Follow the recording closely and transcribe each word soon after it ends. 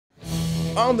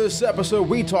On this episode,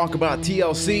 we talk about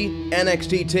TLC,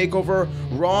 NXT Takeover,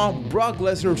 Raw, Brock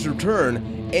Lesnar's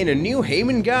return, and a new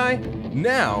Heyman guy.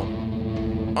 Now,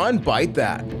 on Byte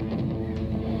That.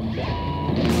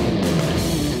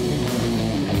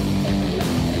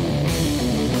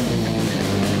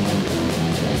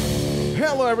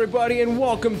 Hello, everybody, and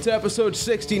welcome to episode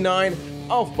 69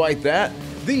 of Byte That,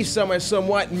 the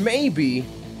somewhat, maybe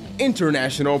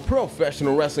international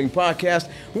professional wrestling podcast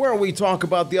where we talk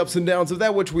about the ups and downs of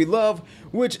that which we love,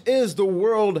 which is the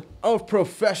world of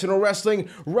professional wrestling,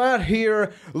 right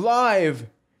here live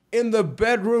in the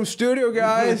bedroom studio,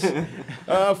 guys.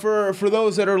 For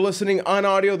those that are listening on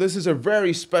audio, this is a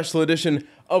very special edition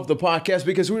of the podcast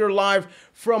because we are live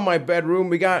from my bedroom.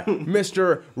 We got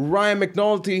Mr. Ryan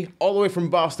McNulty all the way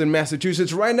from Boston,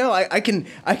 Massachusetts. Right now, I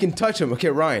can touch him. Okay,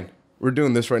 Ryan. We're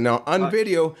doing this right now on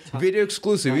video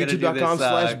exclusive,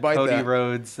 youtube.com/byte. Cody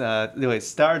Rhodes,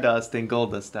 Stardust and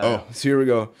Goldust style. Oh, so here we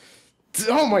go.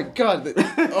 Oh my God.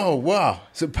 Oh, wow.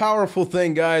 It's a powerful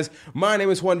thing, guys. My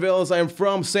name is Juan Velez. I am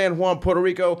from San Juan, Puerto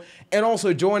Rico. And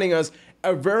also joining us,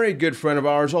 a very good friend of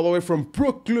ours all the way from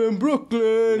Brooklyn.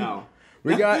 No.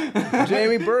 We got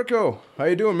Jamie Burko. How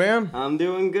you doing, man? I'm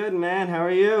doing good, man. How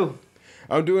are you?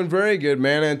 I'm doing very good,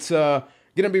 man. It's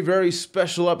going to be a very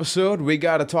special episode. We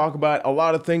got to talk about a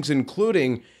lot of things,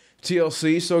 including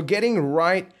TLC. So getting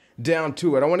right down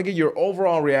to it, I want to get your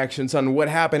overall reactions on what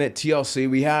happened at TLC.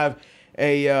 We have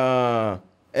a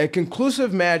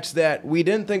conclusive match that we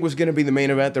didn't think was going to be the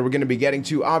main event that we're going to be getting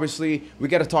to. Obviously, we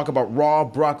got to talk about Raw,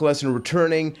 Brock Lesnar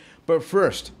returning. But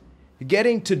first,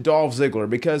 getting to Dolph Ziggler,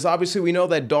 because obviously we know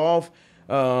that Dolph,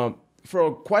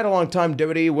 for quite a long time,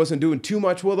 WWE wasn't doing too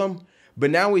much with him. But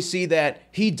now we see that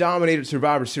he dominated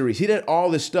Survivor Series. He did all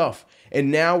this stuff. And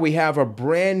now we have a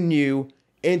brand new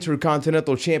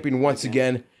Intercontinental Champion once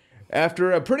again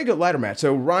after a pretty good ladder match.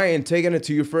 So, Ryan, taking it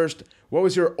to you first, what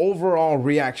was your overall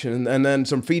reaction? And then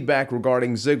some feedback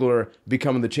regarding Ziggler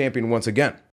becoming the champion once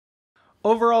again.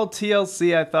 Overall,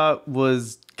 TLC I thought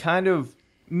was kind of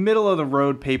middle of the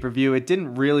road pay-per-view. It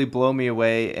didn't really blow me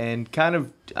away, and kind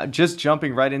of just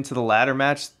jumping right into the ladder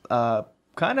match, kind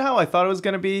of how I thought it was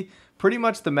going to be. Pretty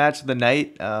much the match of the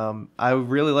night. I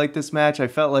really liked this match. I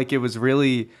felt like it was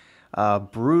really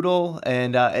brutal,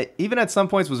 and even at some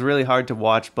points was really hard to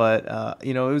watch. But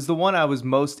it was the one I was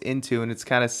most into, and it's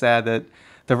kind of sad that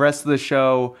the rest of the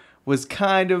show was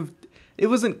it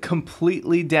wasn't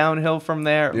completely downhill from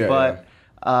there.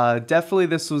 Definitely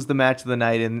this was the match of the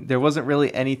night, and there wasn't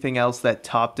really anything else that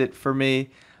topped it for me.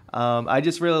 I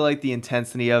just really like the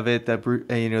intensity of it, the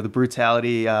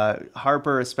brutality.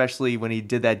 Harper, especially when he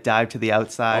did that dive to the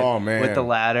outside with the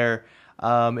ladder.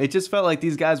 It just felt like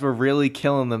these guys were really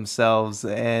killing themselves,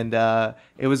 and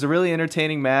it was a really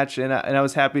entertaining match. And I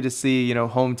was happy to see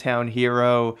hometown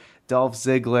hero Dolph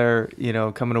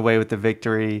Ziggler coming away with the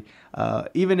victory.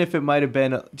 Even if it might have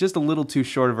been just a little too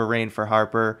short of a reign for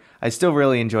Harper, I still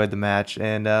really enjoyed the match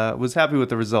and was happy with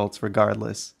the results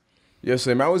regardless. Yes,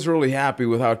 Sam, I was really happy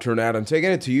with how it turned out. I'm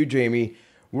taking it to you, Jamie.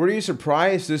 Were you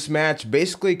surprised this match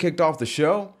basically kicked off the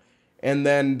show? And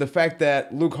then the fact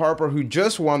that Luke Harper, who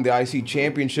just won the IC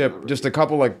championship just a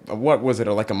couple, what was it,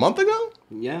 like a month ago?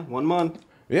 Yeah, 1 month.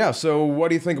 Yeah, so what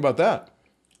do you think about that?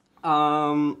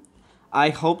 I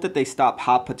hope that they stop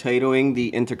hot potatoing the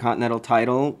Intercontinental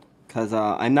title, because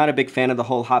I'm not a big fan of the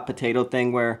whole hot potato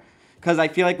thing because I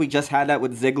feel like we just had that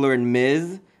with Ziggler and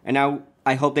Miz, and now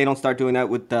I hope they don't start doing that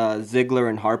with Ziggler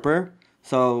and Harper.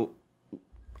 So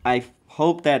I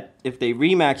hope that if they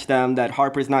rematch them, that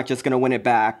Harper's not just going to win it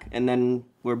back, and then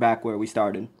we're back where we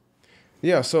started.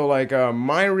 Yeah, so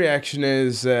my reaction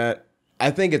is that I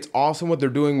think it's awesome what they're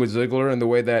doing with Ziggler and the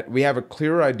way that we have a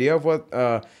clear idea of what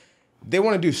they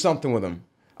want to do something with him.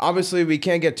 Obviously, we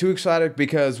can't get too excited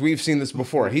because we've seen this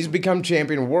before. He's become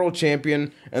champion, world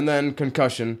champion, and then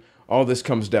concussion. All this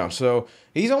comes down. So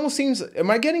he almost seems,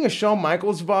 am I getting a Shawn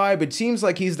Michaels vibe? It seems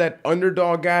like he's that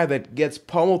underdog guy that gets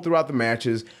pummeled throughout the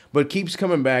matches, but keeps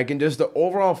coming back. And just the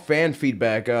overall fan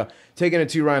feedback, taking it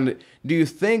to you, Ryan, do you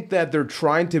think that they're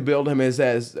trying to build him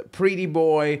as pretty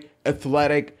boy,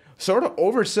 athletic, sort of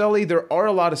overselly? There are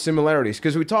a lot of similarities,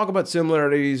 because we talk about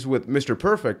similarities with Mr.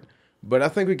 Perfect, but I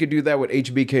think we could do that with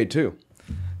HBK too.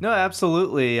 No,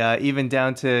 absolutely. Even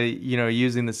down to,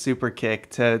 using the super kick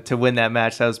to win that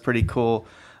match. That was pretty cool.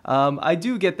 I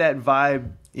do get that vibe,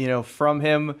 from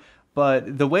him.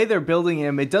 But the way they're building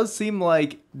him, it does seem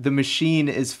like the machine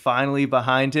is finally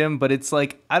behind him. But it's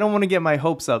like, I don't want to get my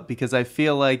hopes up because I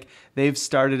feel like they've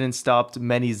started and stopped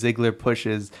many Ziggler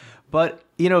pushes. But,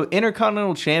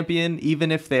 Intercontinental Champion,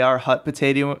 even if they are hot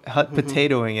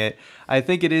potatoing it, I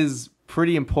think it is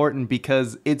pretty important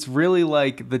because it's really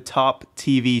like the top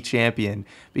TV champion,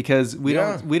 because we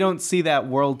don't see that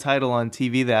world title on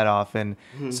TV that often.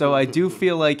 So I do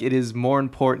feel like it is more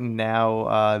important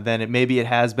now than maybe it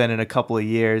has been in a couple of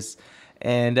years.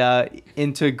 And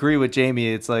to agree with Jamie,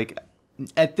 it's like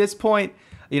at this point,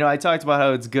 I talked about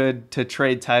how it's good to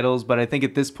trade titles, but I think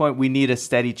at this point we need a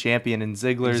steady champion, and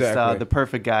Ziggler's the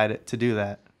perfect guy to do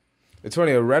that. It's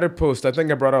funny, a Reddit post I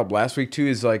think I brought up last week too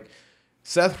is like,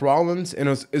 Seth Rollins in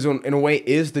a way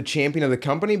is the champion of the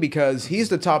company because he's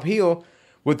the top heel,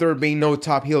 with there being no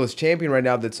top heel as champion right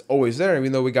now that's always there.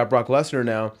 Even though we got Brock Lesnar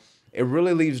now, it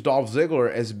really leaves Dolph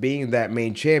Ziggler as being that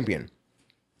main champion.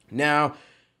 Now,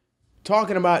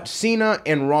 talking about Cena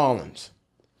and Rollins,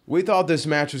 we thought this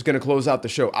match was going to close out the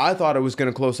show. I thought it was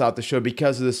going to close out the show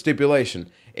because of the stipulation.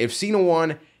 If Cena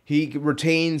won, he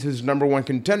retains his #1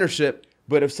 contendership,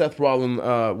 but if Seth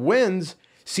Rollins wins,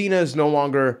 Cena is no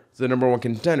longer the #1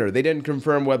 contender. They didn't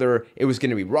confirm whether it was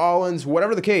going to be Rollins,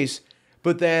 whatever the case.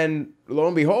 But then, lo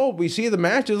and behold, we see the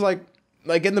match is like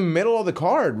in the middle of the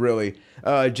card, really.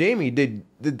 Jamie, did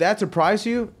that surprise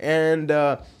you? And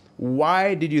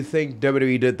why did you think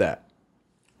WWE did that?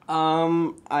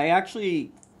 I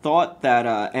actually thought that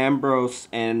Ambrose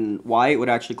and Wyatt would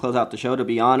actually close out the show, to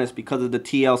be honest, because of the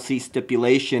TLC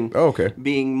stipulation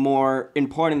being more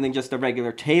important than just a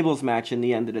regular tables match in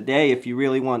the end of the day. If you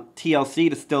really want TLC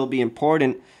to still be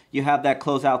important, you have that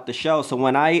close out the show. So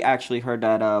when I actually heard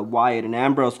that Wyatt and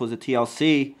Ambrose was a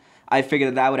TLC, I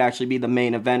figured that would actually be the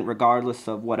main event regardless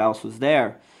of what else was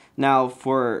there. Now,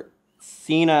 for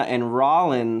Cena and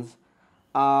Rollins,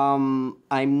 I'm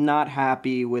not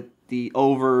happy with the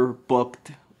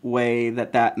overbooked way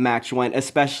that match went,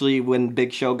 especially when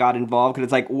Big Show got involved, because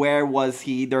it's like, where was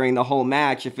he during the whole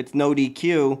match? If it's no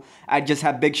DQ, I'd just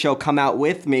have Big Show come out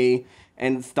with me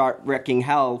and start wrecking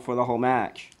hell for the whole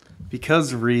match.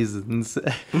 Because reasons.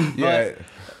 Yeah.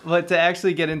 But to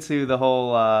actually get into the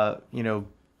whole,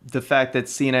 the fact that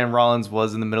Cena and Rollins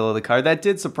was in the middle of the card, that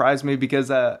did surprise me because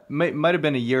might have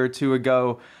been a year or two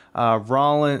ago.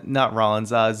 Ziggler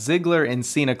and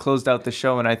Cena closed out the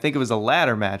show, and I think it was a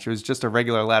ladder match. It was just a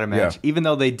regular ladder match, even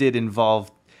though they did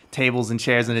involve tables and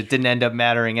chairs, and it didn't end up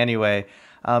mattering anyway.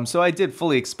 So I did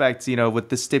fully expect, with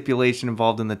the stipulation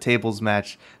involved in the tables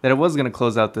match, that it was going to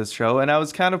close out this show, and I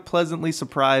was kind of pleasantly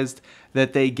surprised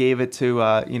that they gave it to,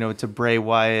 to Bray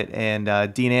Wyatt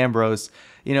and Dean Ambrose.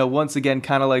 Once again,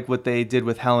 kind of like what they did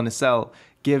with Hell in a Cell,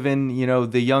 giving,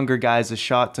 the younger guys a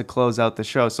shot to close out the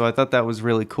show. So I thought that was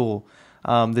really cool.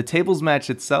 The tables match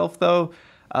itself, though,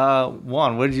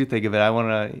 Juan, what did you think of it?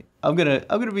 I'm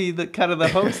gonna be the kind of the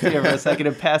host here for a second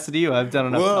and pass it to you. I've done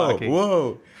enough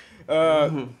talking.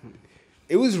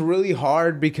 It was really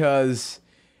hard because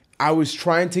I was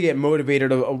trying to get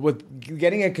motivated with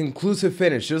getting a conclusive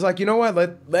finish. It was like, you know what?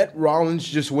 Let Rollins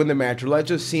just win the match, or let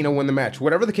just Cena win the match.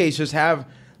 Whatever the case, just have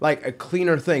like a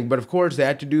cleaner thing. But of course, they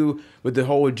had to do with the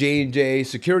whole J&J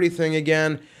security thing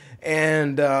again.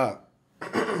 And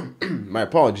my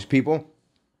apologies, people.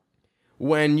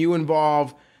 When you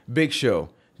involve Big Show,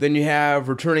 then you have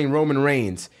returning Roman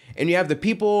Reigns, and you have the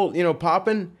people,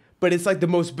 popping. But it's like the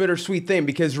most bittersweet thing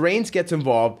because Reigns gets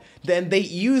involved. Then they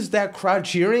use that crowd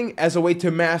cheering as a way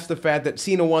to mask the fact that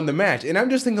Cena won the match. And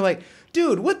I'm just thinking like,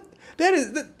 dude, what?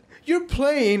 You're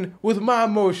playing with my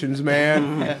emotions,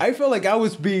 man. I felt like I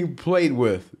was being played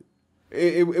with.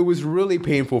 It was really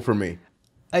painful for me.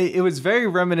 It was very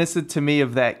reminiscent to me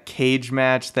of that cage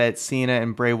match that Cena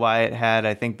and Bray Wyatt had,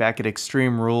 I think, back at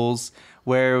Extreme Rules,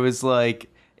 where it was like,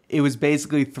 it was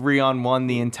basically 3-on-1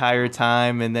 the entire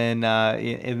time, and then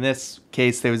in this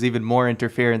case, there was even more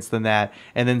interference than that,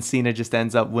 and then Cena just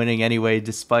ends up winning anyway,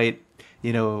 despite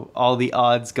all the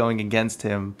odds going against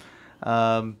him.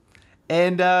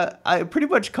 And I pretty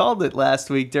much called it last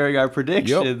week during our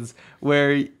predictions,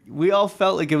 where we all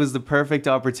felt like it was the perfect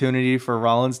opportunity for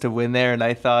Rollins to win there, and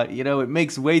I thought, it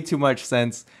makes way too much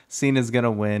sense. Cena's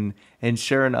gonna win, and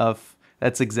sure enough,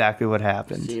 that's exactly what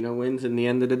happened. Cena wins in the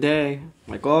end of the day,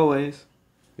 like always.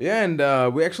 Yeah,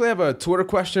 and we actually have a Twitter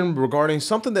question regarding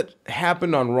something that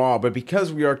happened on Raw, but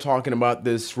because we are talking about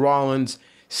this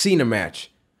Rollins-Cena match,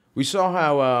 we saw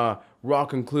how Raw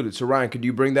concluded. So, Ryan, could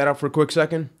you bring that up for a quick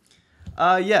second?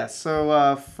 Yes.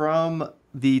 So, from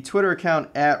the Twitter account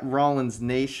at Rollins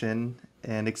Nation,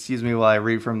 and excuse me while I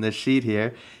read from this sheet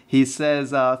here, he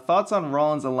says, thoughts on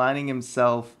Rollins aligning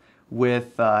himself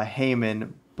with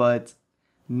Heyman, but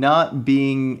not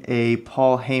being a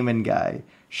Paul Heyman guy.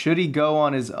 Should he go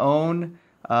on his own?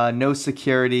 No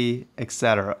security,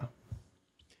 etc.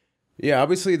 Yeah,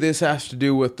 obviously this has to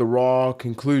do with the Raw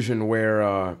conclusion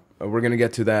where we're going to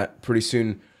get to that pretty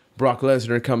soon. Brock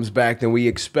Lesnar comes back, then we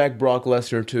expect Brock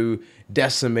Lesnar to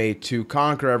decimate, to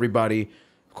conquer everybody.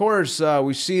 Of course,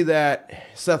 we see that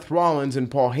Seth Rollins and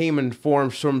Paul Heyman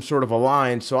form some sort of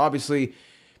alliance, so obviously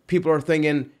people are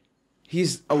thinking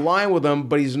he's aligned with them,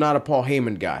 but he's not a Paul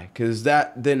Heyman guy, because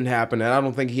that didn't happen, and I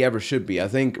don't think he ever should be. I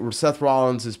think Seth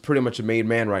Rollins is pretty much a made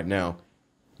man right now.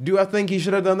 Do I think he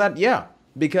should have done that? Yeah,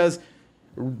 because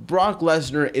Brock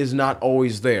Lesnar is not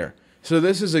always there. So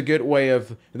this is a good way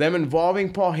of them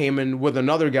involving Paul Heyman with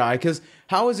another guy, because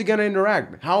how is he going to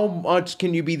interact? How much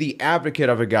can you be the advocate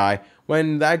of a guy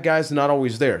when that guy's not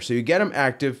always there? So you get him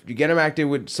active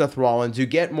with Seth Rollins, you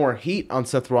get more heat on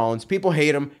Seth Rollins. People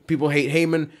hate him, people hate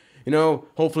Heyman. You know,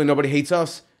 hopefully nobody hates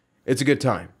us. It's a good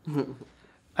time.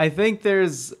 I think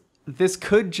this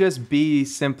could just be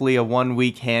simply a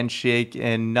 1-week handshake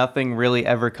and nothing really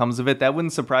ever comes of it. That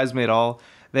wouldn't surprise me at all.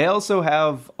 They also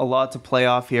have a lot to play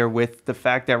off here with the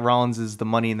fact that Rollins is the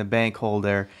Money in the Bank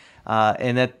holder,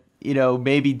 and that, you know,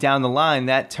 maybe down the line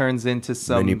that turns into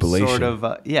some sort of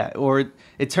or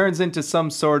it turns into some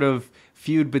sort of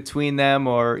feud between them,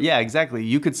 or exactly.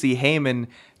 You could see Heyman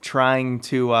trying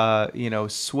to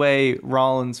sway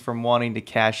Rollins from wanting to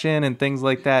cash in and things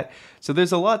like that. So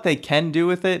there's a lot they can do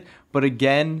with it, but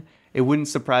again, it wouldn't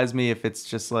surprise me if it's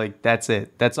just like, that's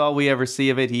it. That's all we ever see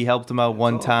of it. He helped him out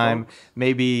one time.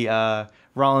 Maybe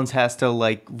Rollins has to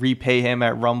like repay him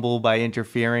at Rumble by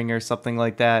interfering or something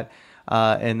like that.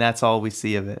 And that's all we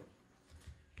see of it.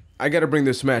 I got to bring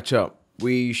this match up.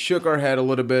 We shook our head a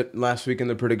little bit last week in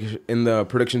the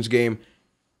predictions game.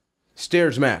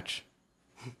 Stairs match.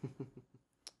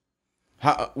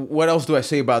 What else do I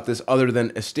say about this other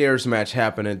than a stairs match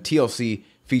happened in TLC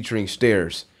featuring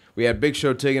stairs? We had Big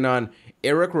Show taking on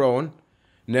Eric Rowan.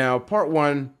 Now, part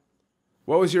one,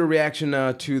 what was your reaction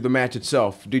to the match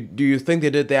itself? Do you think they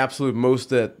did the absolute most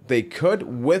that they could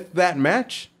with that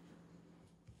match?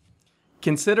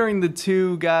 Considering the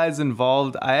two guys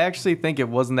involved, I actually think it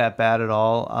wasn't that bad at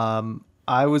all.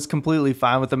 I was completely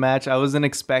fine with the match. I wasn't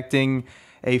expecting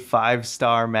a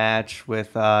 5-star match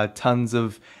with tons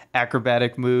of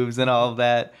acrobatic moves and all of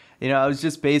that. You know, I was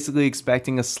just basically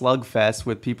expecting a slugfest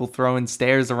with people throwing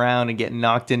stairs around and getting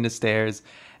knocked into stairs.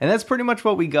 And that's pretty much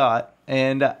what we got.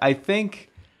 And I think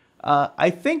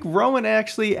Rowan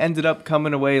actually ended up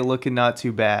coming away looking not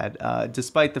too bad,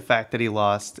 despite the fact that he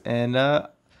lost. And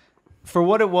for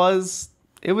what it was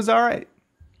all right.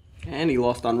 And he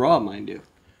lost on Raw, mind you.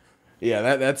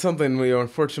 Yeah, that's something we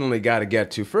unfortunately got to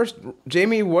get to. First,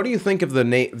 Jamie, what do you think of the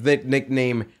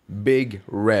nickname Big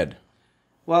Red?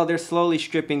 Well, they're slowly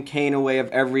stripping Kane away of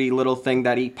every little thing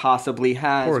that he possibly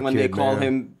has they call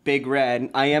him Big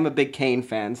Red. I am a big Kane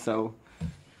fan, so...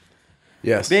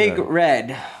 Yes. Big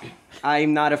Red.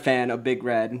 I'm not a fan of Big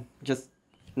Red.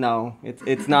 No,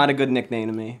 it's not a good nickname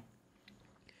to me.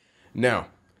 Now,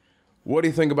 what do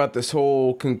you think about this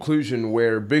whole conclusion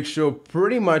where Big Show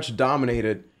pretty much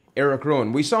dominated Eric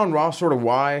Rowan? We saw on Raw sort of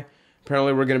why.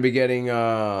 Apparently we're going to be getting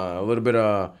a little bit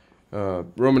of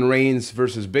Roman Reigns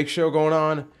versus Big Show going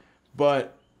on.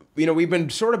 But, you know, we've been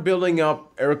sort of building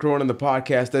up Eric Rowan in the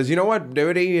podcast as, you know what,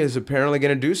 WWE is apparently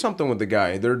going to do something with the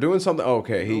guy. They're doing something.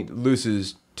 Okay, he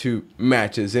loses 2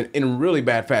 matches in really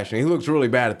bad fashion. He looks really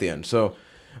bad at the end. So,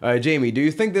 Jamie, do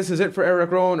you think this is it for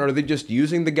Eric Rowan, or are they just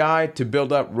using the guy to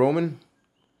build up Roman?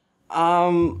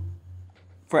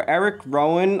 For Eric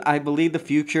Rowan, I believe the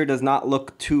future does not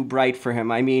look too bright for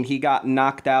him. I mean, he got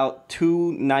knocked out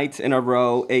 2 nights in a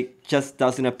row. It just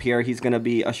doesn't appear he's going to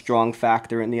be a strong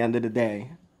factor in the end of the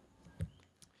day.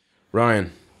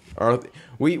 Ryan,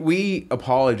 we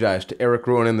apologize to Eric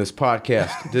Rowan in this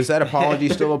podcast. Does that apology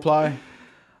still apply?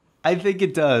 I think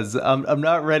it does. I'm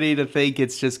not ready to think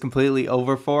it's just completely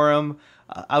over for him.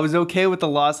 I was okay with the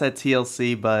loss at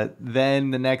TLC, but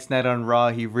then the next night on Raw,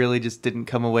 he really just didn't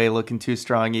come away looking too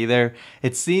strong either.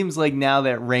 It seems like now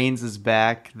that Reigns is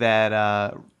back, that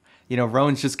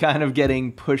Rowan's just kind of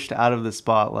getting pushed out of the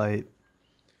spotlight.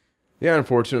 Yeah,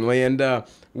 unfortunately. And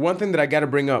one thing that I got to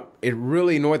bring up, it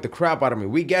really annoyed the crap out of me.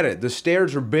 We get it. The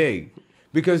stairs are big.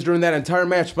 Because during that entire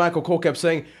match, Michael Cole kept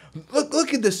saying,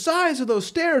 look at the size of those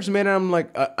stairs, man. And I'm like,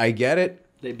 I get it.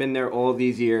 They've been there all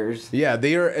these years. Yeah,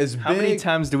 they are as big. How many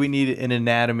times do we need an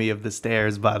anatomy of the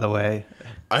stairs, by the way?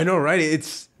 I know,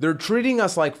 right? They're treating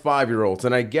us like 5-year-olds.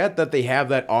 And I get that they have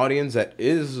that audience that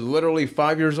is literally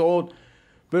 5 years old.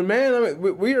 But, man, I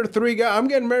mean, we are 3 guys. I'm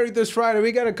getting married this Friday.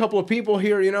 We got a couple of people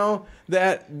here,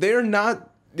 that they're not,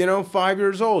 5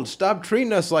 years old. Stop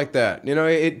treating us like that.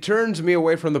 It turns me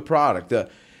away from the product.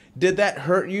 Did that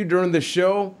hurt you during the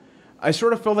show? I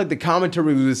sort of felt like the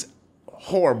commentary was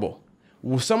horrible.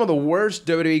 some of the worst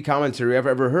WWE commentary I've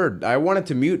ever heard. I wanted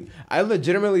to mute. I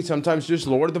legitimately sometimes just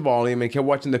lowered the volume and kept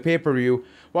watching the pay-per-view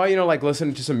while, like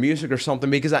listening to some music or something,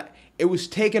 because it was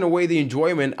taking away the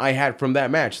enjoyment I had from that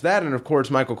match. That, and of course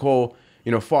Michael Cole,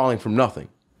 falling from nothing.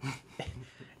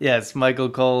 Yes, Michael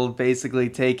Cole basically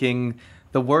taking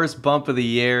the worst bump of the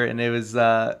year, and it was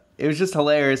just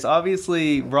hilarious.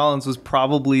 Obviously, Rollins was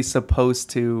probably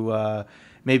supposed to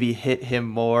maybe hit him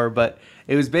more, but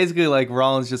it was basically like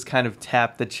Rollins just kind of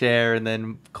tapped the chair, and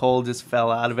then Cole just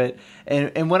fell out of it.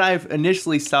 And when I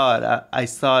initially saw it, I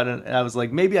saw it, and I was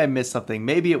like, maybe I missed something.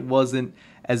 Maybe it wasn't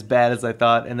as bad as I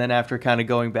thought. And then after kind of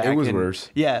going back, it was worse.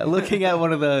 Yeah, looking at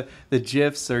one of the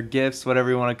GIFs or GIFs, whatever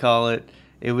you want to call it,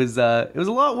 it was a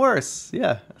lot worse.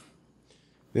 Yeah.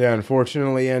 Yeah,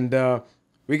 unfortunately, and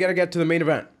we got to get to the main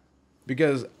event,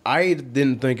 because I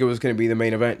didn't think it was going to be the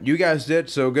main event. You guys did,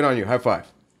 so good on you. High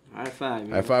five. High five,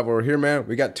 man. High five over here, man.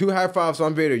 We got 2 high fives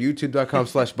on video,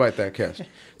 youtube.com/ByteThatCast.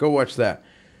 Go watch that.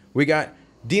 We got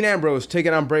Dean Ambrose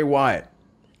taking on Bray Wyatt.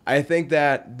 I think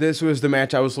that this was the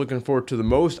match I was looking forward to the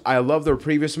most. I love their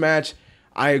previous match.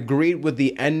 I agreed with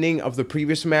the ending of the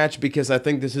previous match, because I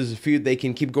think this is a feud they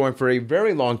can keep going for a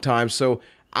very long time, so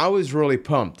I was really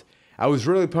pumped. I was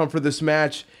really pumped for this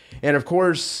match, and of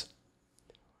course,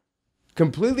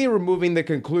 completely removing the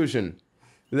conclusion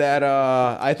that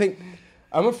I think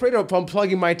I'm afraid of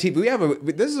unplugging my TV.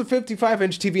 This is a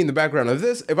 55-inch TV in the background.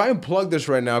 If I unplug this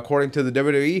right now, according to the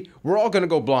WWE, we're all gonna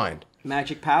go blind.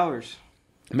 Magic powers.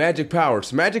 Magic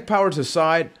powers. Magic powers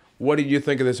aside, what did you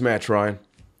think of this match, Ryan?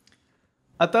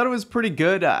 I thought it was pretty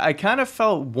good. I kind of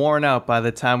felt worn out by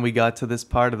the time we got to this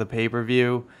part of the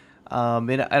pay-per-view.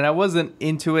 And I wasn't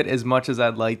into it as much as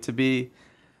I'd like to be.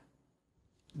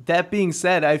 That being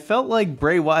said, I felt like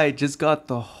Bray Wyatt just got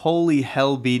the holy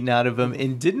hell beaten out of him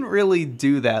and didn't really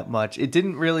do that much. It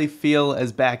didn't really feel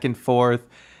as back and forth.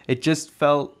 It just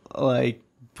felt like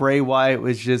Bray Wyatt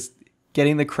was just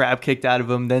getting the crap kicked out of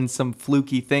him. Then some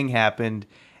fluky thing happened,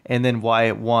 and then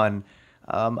Wyatt won.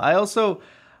 I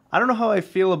don't know how I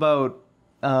feel about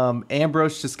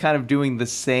Ambrose just kind of doing the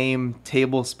same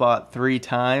table spot 3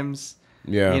 times.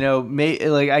 Yeah.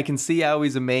 I can see how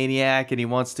he's a maniac and he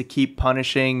wants to keep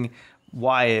punishing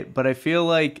Wyatt, but I feel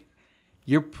like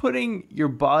you're putting your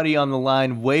body on the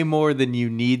line way more than you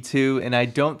need to, and I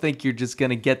don't think you're just going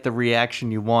to get the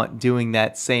reaction you want doing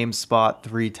that same spot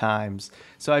 3 times.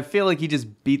 So I feel like he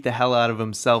just beat the hell out of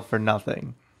himself for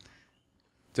nothing.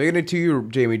 Taking it to you,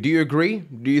 Jamie, do you agree?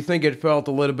 Do you think it felt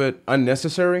a little bit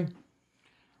unnecessary?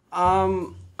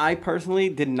 I personally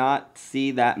did not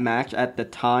see that match at the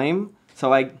time,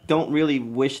 so I don't really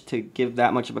wish to give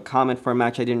that much of a comment for a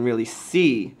match I didn't really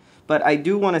see. But I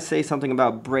do want to say something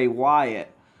about Bray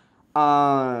Wyatt.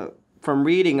 From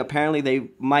reading, apparently they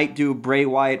might do Bray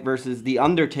Wyatt versus The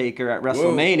Undertaker at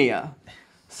WrestleMania. Whoa.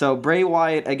 So Bray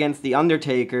Wyatt against The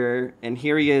Undertaker, and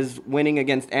here he is winning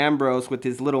against Ambrose with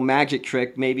his little magic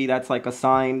trick. Maybe that's like a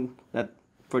sign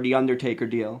for the Undertaker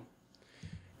deal.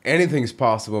 Anything's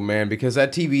possible, man, because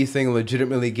that TV thing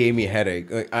legitimately gave me a headache.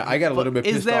 I got a little bit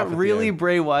pissed off. Is that really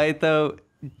Bray Wyatt, though?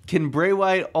 Can Bray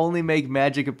Wyatt only make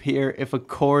magic appear if a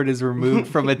cord is removed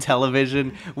from a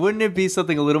television? Wouldn't it be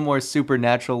something a little more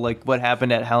supernatural, like what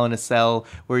happened at Hell in a Cell,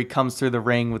 where he comes through the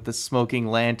ring with the smoking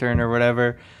lantern or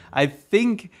whatever? I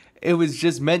think it was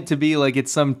just meant to be like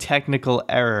it's some technical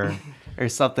error or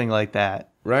something like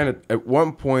that. Ryan, at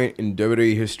one point in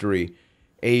WWE history,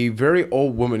 a very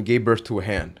old woman gave birth to a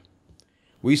hand.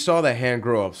 We saw that hand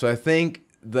grow up. So I think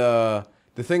the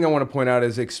thing I want to point out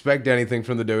is expect anything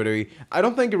from the WWE. I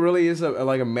don't think it really is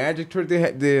like a magic trick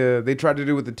they tried to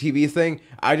do with the TV thing.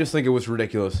 I just think it was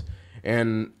ridiculous.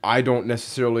 And I don't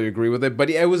necessarily agree with it. But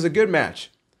yeah, it was a good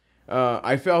match.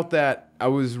 I felt that I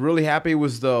was really happy it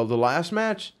was the last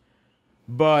match.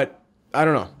 But I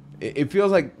don't know. It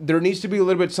feels like there needs to be a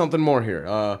little bit something more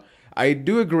here. I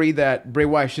do agree that Bray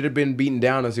Wyatt should have been beaten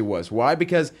down as he was. Why?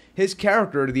 Because his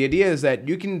character, the idea is that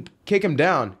you can kick him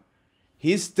down.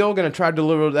 He's still going to try to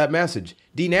deliver that message.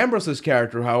 Dean Ambrose's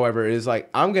character, however, is like,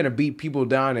 I'm going to beat people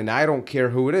down and I don't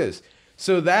care who it is.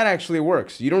 So that actually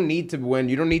works. You don't need to win.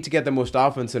 You don't need to get the most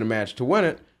offense in a match to win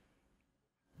it.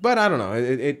 But I don't know.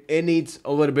 It needs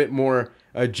a little bit more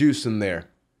juice in there.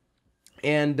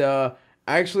 And I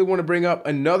actually want to bring up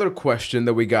another question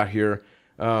that we got here.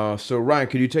 So, Ryan,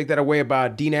 could you take that away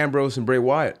about Dean Ambrose and Bray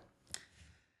Wyatt?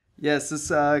 Yes, this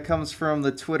comes from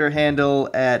the Twitter handle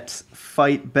at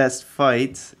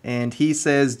FightBestFight, and he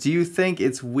says, do you think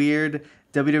it's weird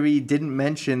WWE didn't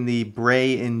mention the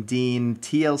Bray and Dean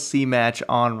TLC match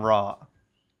on Raw?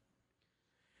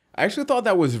 I actually thought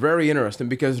that was very interesting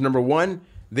because, number one,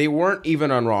 they weren't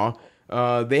even on Raw.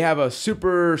 They have a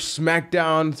Super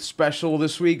SmackDown special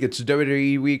this week. It's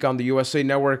WWE Week on the USA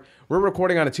Network. We're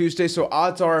recording on a Tuesday, so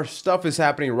odds are stuff is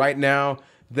happening right now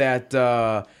that,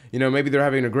 maybe they're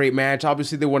having a great match.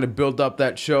 Obviously, they want to build up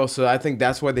that show, so I think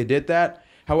that's why they did that.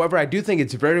 However, I do think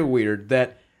it's very weird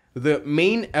that the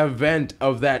main event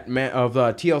of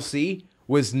TLC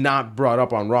was not brought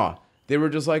up on Raw. They were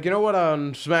just like, you know what,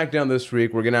 on SmackDown this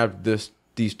week, we're going to have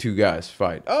these two guys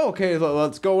fight. Oh, okay,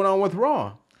 let's go on with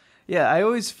Raw. Yeah, I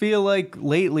always feel like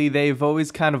lately they've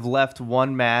always kind of left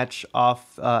one match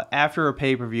off after a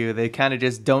pay-per-view. They kind of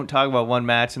just don't talk about one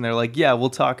match, and they're like, yeah, we'll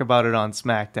talk about it on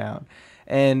SmackDown.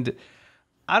 And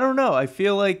I don't know. I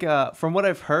feel like from what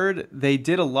I've heard, they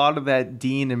did a lot of that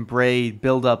Dean and Bray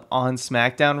build-up on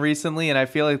SmackDown recently, and I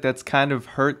feel like that's kind of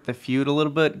hurt the feud a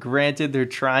little bit. Granted, they're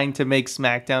trying to make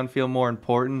SmackDown feel more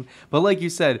important, but like you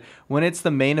said, when it's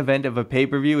the main event of a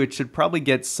pay-per-view, it should probably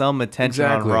get some attention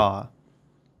on Raw.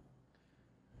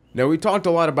 Now, we talked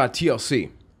a lot about TLC,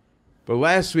 but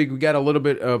last week we got a little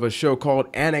bit of a show called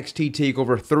NXT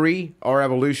Takeover 3, Our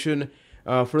Evolution.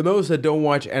 For those that don't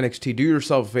watch NXT, do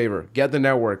yourself a favor. Get the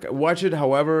network. Watch it,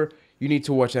 however, you need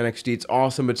to watch NXT. It's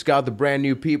awesome. It's got the brand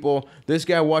new people. This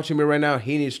guy watching me right now,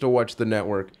 he needs to watch the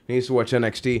network. He needs to watch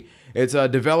NXT. It's a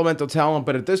developmental talent,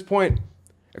 but at this point,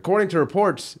 according to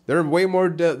reports, they're way more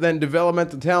than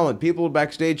developmental talent. People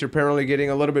backstage are apparently getting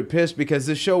a little bit pissed because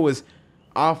this show was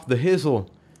off the hizzle.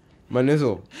 My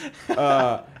nizzle.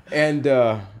 I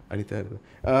need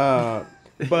that.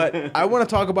 But I want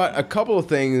to talk about a couple of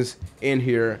things in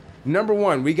here. Number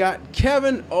one, we got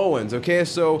Kevin Owens. Okay,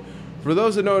 so for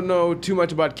those that don't know too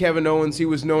much about Kevin Owens, he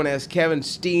was known as Kevin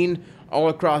Steen all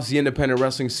across the independent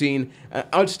wrestling scene.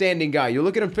 Outstanding guy. You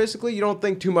look at him physically, you don't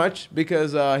think too much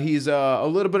because he's a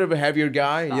little bit of a heavier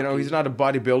guy. You know, he's not a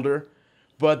bodybuilder.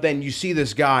 But then you see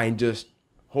this guy and just,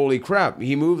 holy crap,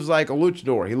 he moves like a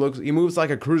luchador. He moves like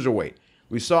a cruiserweight.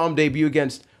 We saw him debut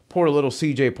against poor little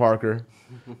CJ Parker.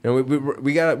 And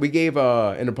we gave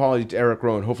an apology to Eric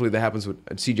Rowan. Hopefully that happens with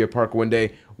CJ Parker one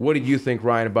day. What did you think,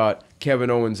 Ryan, about Kevin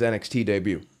Owens' NXT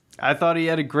debut? I thought he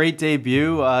had a great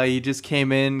debut. He just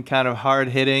came in kind of hard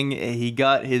hitting. He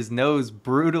got his nose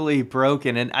brutally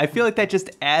broken, and I feel like that just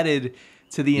added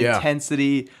to the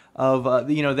intensity of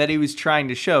that he was trying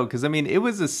to show. Because I mean, it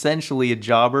was essentially a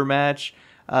jobber match.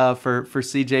 For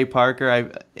CJ Parker,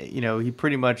 he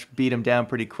pretty much beat him down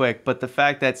pretty quick. But the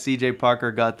fact that CJ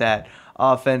Parker got that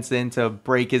offense in to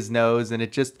break his nose, and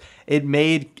it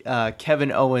made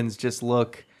Kevin Owens just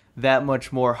look that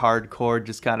much more hardcore,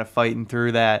 just kind of fighting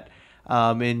through that,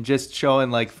 and just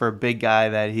showing like for a big guy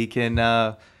that he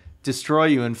can destroy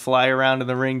you and fly around in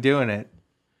the ring doing it.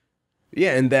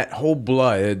 Yeah, and that whole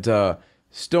blood.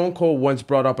 Stone Cold once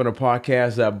brought up in a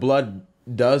podcast that blood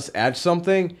does add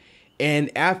something.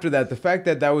 And after that, the fact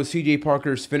that was CJ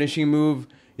Parker's finishing move,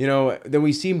 then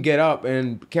we see him get up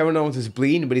and Kevin Owens is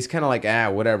bleeding, but he's kind of like,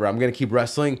 whatever, I'm going to keep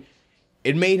wrestling.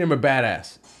 It made him a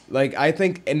badass. Like, I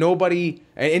think anybody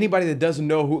that doesn't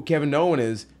know who Kevin Owens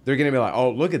is, they're going to be like, oh,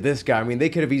 look at this guy. I mean, they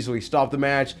could have easily stopped the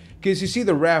match because you see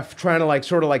the ref trying to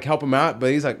sort of help him out,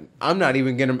 but he's like, I'm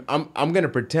going to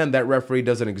pretend that referee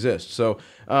doesn't exist. So,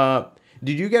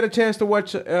 did you get a chance to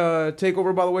watch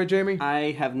TakeOver, by the way, Jamie?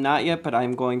 I have not yet, but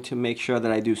I'm going to make sure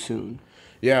that I do soon.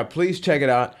 Yeah, please check it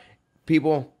out.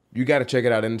 People, you got to check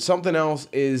it out. And something else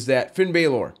is that Finn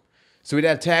Balor. So we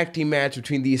had a tag team match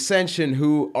between the Ascension,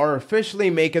 who are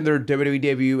officially making their WWE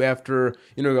debut after,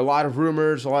 a lot of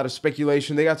rumors, a lot of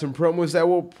speculation. They got some promos that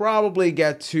we'll probably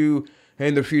get to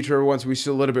in the future once we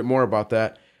see a little bit more about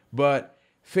that. But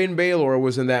Finn Balor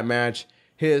was in that match.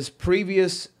 His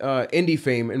previous indie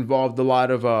fame involved a lot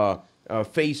of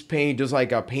face paint, just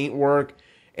like paint work.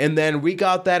 And then we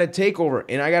got that at TakeOver.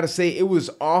 And I got to say, it was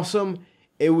awesome.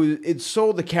 It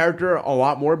sold the character a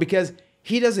lot more because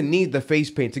he doesn't need the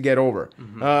face paint to get over.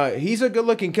 Mm-hmm. He's a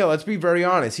good-looking kid. Let's be very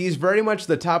honest. He's very much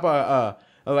the type of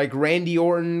like Randy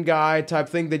Orton guy type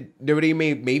thing that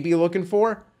WWE may be looking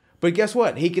for. But guess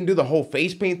what? He can do the whole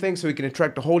face paint thing so he can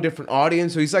attract a whole different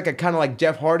audience. So he's like a kind of like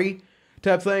Jeff Hardy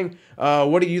type thing.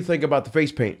 What do you think about the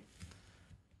face paint?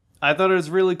 I thought it was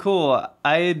really cool.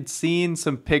 I had seen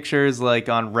some pictures like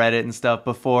on Reddit and stuff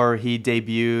before he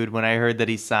debuted when I heard that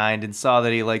he signed and saw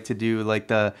that he liked to do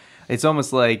like it's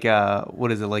almost like,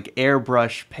 what is it, like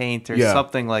airbrush paint or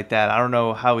something like that. I don't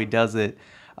know how he does it.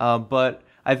 But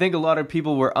I think a lot of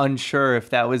people were unsure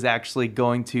if that was actually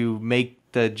going to make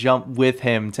the jump with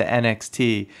him to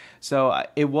NXT. So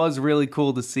it was really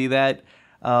cool to see that.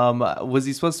 Was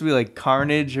he supposed to be like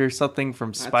Carnage or something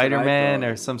from Spider-Man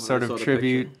or some sort of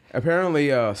tribute?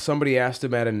 Apparently, somebody asked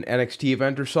him at an NXT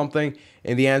event or something,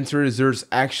 and the answer is there's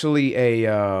actually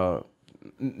a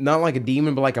not like a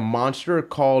demon, but like a monster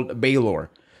called Baylor.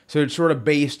 So it's sort of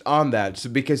based on that, so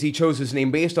because he chose his name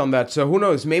based on that. So who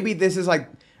knows? Maybe this is like,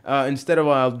 instead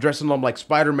of dressing him like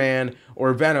Spider-Man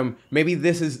or Venom, maybe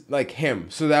this is like him.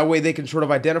 So that way they can sort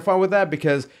of identify with that,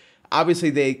 because obviously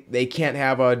they can't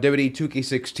have a WWE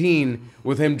 2K16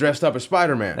 with him dressed up as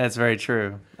Spider-Man. That's very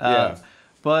true. Yeah.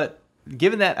 But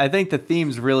given that, I think the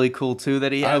theme's really cool too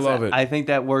that he has. I love it. I think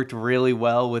that worked really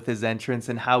well with his entrance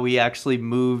and how he actually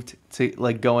moved to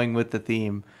like going with the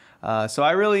theme. So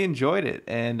I really enjoyed it,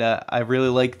 and I really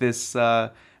like this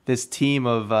this team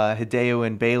of Hideo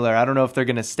and Baylor. I don't know if they're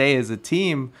gonna stay as a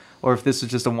team or if this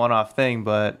was just a one-off thing,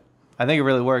 but I think it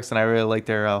really works, and I really like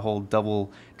their whole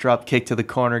double drop kick to the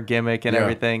corner gimmick and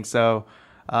everything. So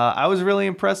I was really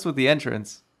impressed with the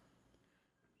entrance.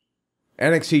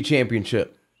 NXT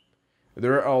Championship.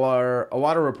 There are a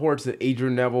lot of reports that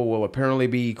Adrian Neville will apparently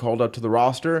be called up to the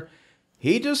roster.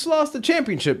 He just lost the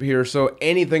championship here, so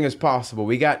anything is possible.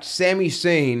 We got Sami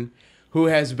Zayn, who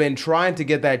has been trying to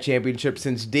get that championship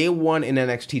since day one in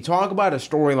NXT. Talk about a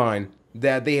storyline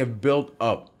that they have built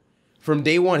up. From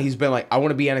day one, he's been like, I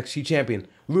want to be NXT champion.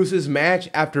 Loses match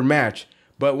after match.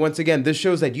 But once again, this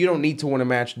shows that you don't need to win a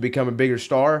match to become a bigger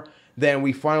star. Then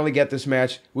we finally get this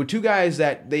match with two guys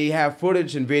that they have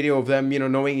footage and video of them,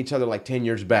 knowing each other like 10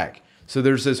 years back. So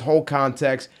there's this whole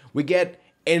context. We get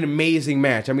an amazing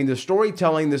match. I mean, the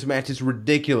storytelling in this match is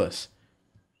ridiculous.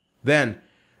 Then,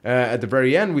 at the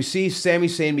very end, we see Sami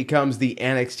Zayn becomes the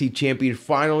NXT champion.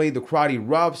 Finally, the crowd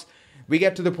erupts. We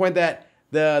get to the point that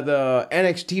the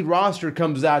NXT roster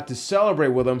comes out to celebrate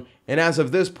with him. And as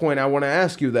of this point, I want to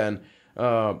ask you then,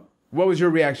 what was your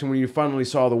reaction when you finally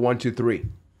saw the 1, 2, 3?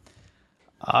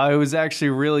 It was actually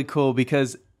really cool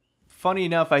because, funny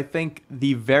enough, I think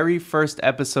the very first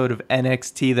episode of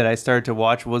NXT that I started to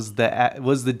watch was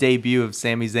the debut of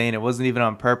Sami Zayn. It wasn't even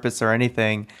on purpose or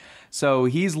anything. So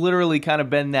he's literally kind of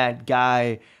been that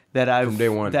guy that I've from day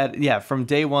one. From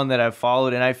day one that I've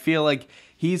followed, and I feel like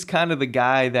he's kind of the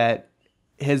guy that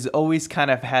has always kind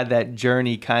of had that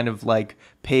journey kind of like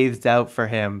paved out for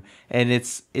him, and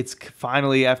it's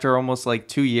finally after almost like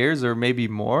 2 years or maybe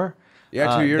more.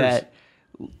 Yeah, 2 years.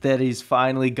 That he's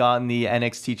finally gotten the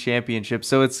NXT championship.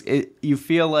 So you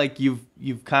feel like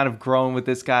you've kind of grown with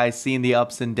this guy, seen the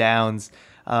ups and downs,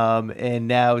 and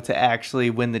now to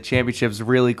actually win the championship is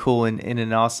really cool in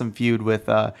an awesome feud with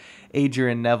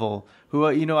Adrian Neville, who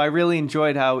I really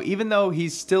enjoyed how even though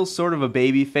he's still sort of a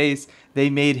baby face, they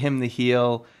made him the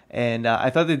heel. And I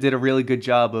thought they did a really good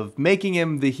job of making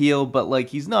him the heel, but like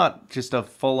he's not just a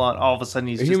full-on, all of a sudden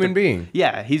he's a just human being.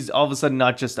 Yeah, he's all of a sudden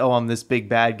not just, oh, I'm this big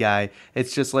bad guy.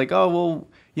 It's just like, oh,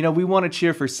 well, we want to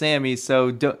cheer for Sammy,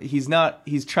 so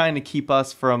he's trying to keep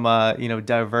us from,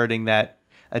 diverting that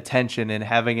attention and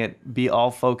having it be all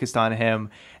focused on him.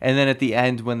 And then at the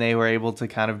end when they were able to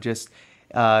kind of just,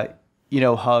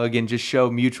 hug and just show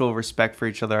mutual respect for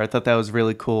each other, I thought that was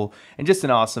really cool and just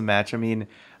an awesome match. I mean,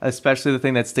 especially the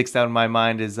thing that sticks out in my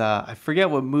mind is I forget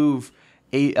what move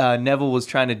Neville was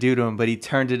trying to do to him, but he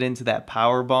turned it into that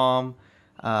power bomb.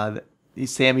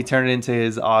 Sammy turned it into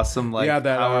his awesome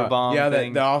power bomb. Yeah,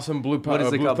 thing. the awesome Blue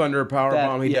Thunder power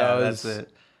bomb he does. That's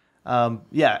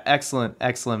it.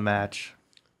 Excellent match.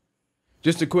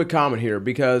 Just a quick comment here,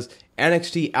 because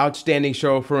NXT outstanding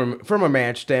show from a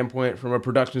match standpoint, from a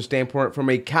production standpoint, from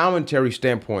a commentary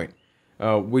standpoint,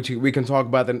 which we can talk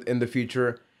about in the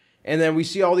future. And then we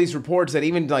see all these reports that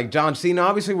even like John Cena,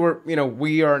 obviously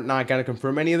we are not going to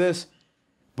confirm any of this,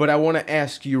 but I want to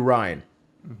ask you, Ryan,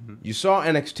 you saw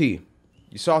NXT,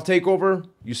 you saw Takeover,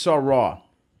 you saw Raw.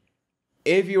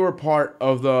 If you were part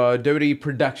of the WWE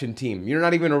production team, you're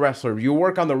not even a wrestler, you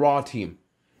work on the Raw team,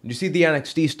 and you see the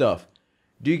NXT stuff,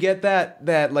 do you get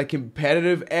that like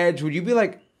competitive edge? Would you be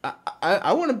like,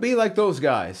 I want to be like those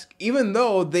guys, even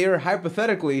though they are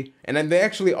hypothetically, and then they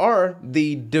actually are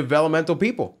the developmental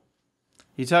people?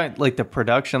 You talking like the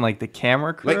production, like the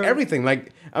camera crew? Like everything.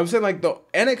 Like I'm saying, like the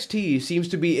NXT seems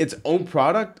to be its own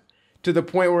product to the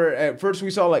point where at first we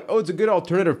saw like, oh, it's a good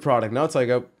alternative product. Now it's like,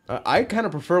 I kind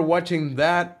of prefer watching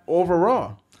that over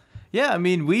Raw. Yeah, I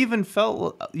mean, we even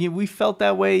felt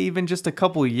that way even just a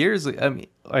couple of years,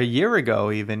 a year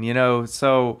ago even,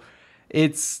 so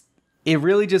it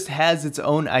really just has its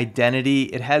own identity.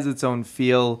 It has its own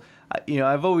feel.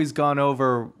 I've always gone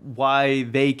over why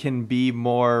they can be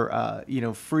more,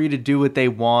 free to do what they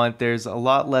want. There's a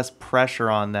lot less pressure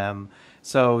on them.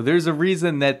 So there's a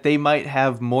reason that they might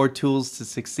have more tools to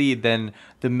succeed than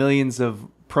the millions of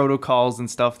protocols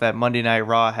and stuff that Monday Night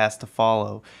Raw has to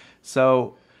follow.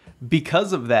 So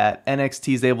because of that,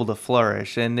 NXT is able to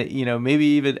flourish. And, maybe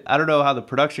even, I don't know how the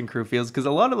production crew feels, because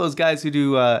a lot of those guys who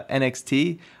do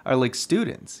NXT are like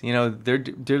students. They're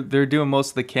doing most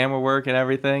of the camera work and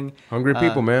everything. Hungry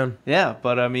people, man. Yeah,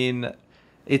 but I mean,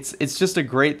 it's just a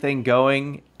great thing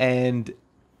going, and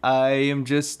I am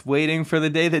just waiting for the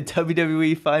day that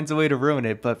WWE finds a way to ruin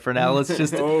it. But for now, let's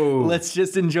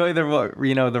just enjoy the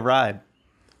ride.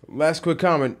 Last quick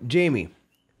comment, Jamie.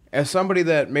 As somebody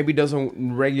that maybe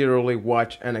doesn't regularly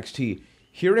watch NXT,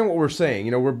 hearing what we're saying,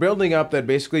 we're building up that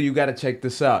basically you got to check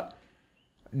this out.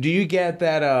 Do you get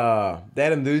that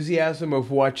enthusiasm of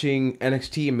watching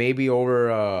NXT maybe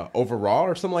over Raw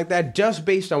or something like that, just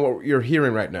based on what you're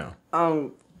hearing right now?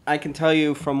 I can tell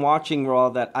you from watching Raw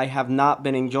that I have not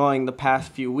been enjoying the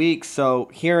past few weeks. So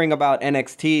hearing about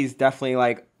NXT is definitely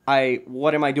like,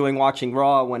 what am I doing watching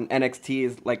Raw when NXT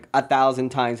is like 1,000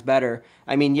 times better?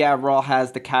 I mean, yeah, Raw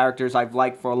has the characters I've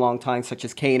liked for a long time, such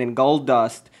as Kane and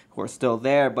Goldust, who are still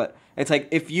there. But it's like,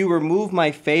 if you remove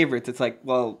my favorites, it's like,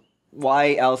 well,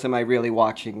 why else am I really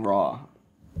watching Raw?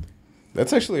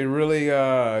 That's actually a really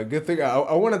good thing.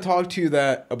 I want to talk to you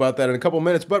about that in a couple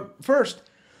minutes. But first,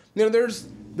 there's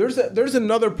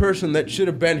another person that should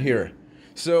have been here.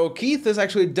 So Keith has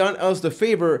actually done us the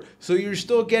favor, so you're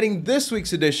still getting this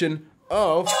week's edition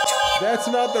of That's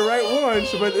Not the Right One,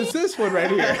 but it's this one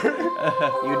right here.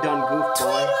 You done goof,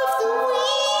 boy.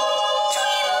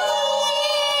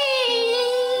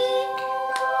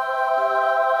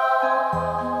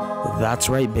 That's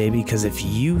right, baby, because if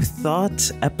you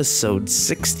thought episode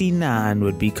 69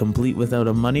 would be complete without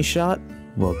a money shot,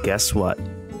 well, guess what?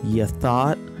 You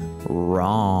thought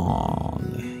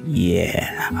wrong.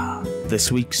 Yeah.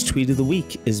 This week's Tweet of the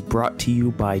Week is brought to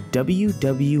you by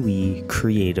WWE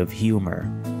Creative Humor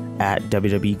at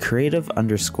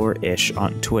WWE_Creative_ish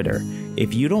on Twitter.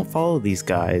 If you don't follow these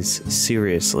guys,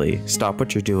 seriously, stop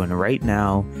what you're doing right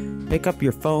now. Pick up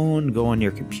your phone, go on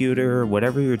your computer,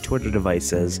 whatever your Twitter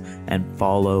device is, and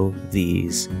follow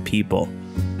these people.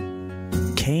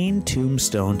 Kane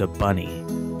tombstoned a bunny,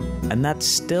 and that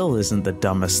still isn't the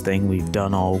dumbest thing we've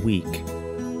done all week.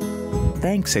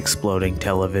 Thanks, Exploding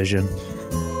Television.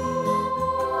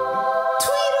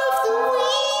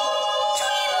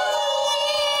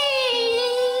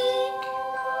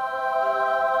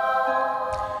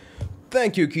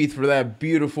 Thank you, Keith, for that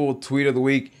beautiful tweet of the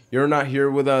week. You're not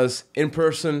here with us in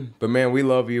person, but man, we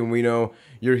love you and we know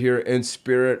you're here in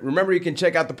spirit. Remember, you can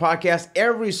check out the podcast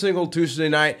every single Tuesday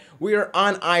night. We are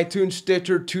on iTunes,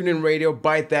 Stitcher, TuneIn Radio,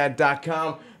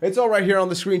 ByteThat.com. It's all right here on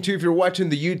the screen too if you're watching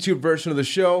the YouTube version of the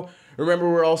show. Remember,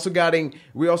 we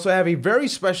also have a very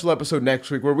special episode next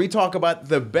week where we talk about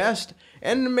the best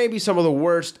and maybe some of the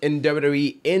worst in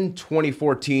WWE in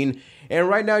 2014. And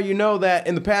right now, you know that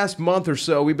in the past month or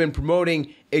so, we've been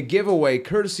promoting a giveaway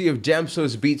courtesy of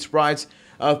Gemso's Beat Sprites.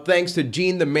 Thanks to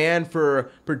Gene the Man for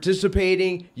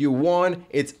participating. You won.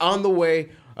 It's on the way.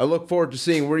 I look forward to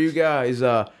seeing where you guys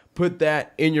put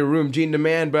that in your room, Gene the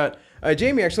Man. But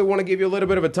Jamie, actually want to give you a little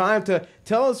bit of a time to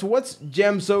tell us what's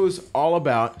Gemso's all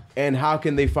about and how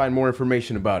can they find more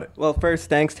information about it. Well, first,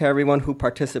 thanks to everyone who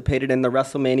participated in the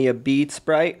WrestleMania Beat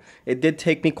Sprite. It did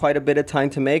take me quite a bit of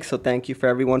time to make, so thank you for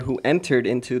everyone who entered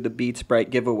into the Beat Sprite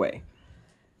giveaway.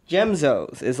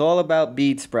 Gemso's is all about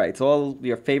Beat Sprites, all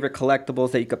your favorite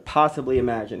collectibles that you could possibly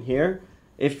imagine. Here,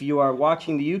 if you are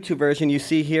watching the YouTube version, you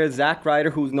see here Zack Ryder,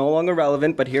 who's no longer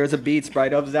relevant, but here's a Beat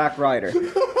Sprite of Zack Ryder.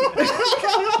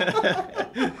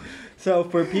 So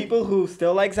for people who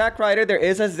still like Zack Ryder, there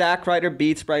is a Zack Ryder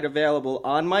Beat Sprite available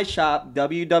on my shop,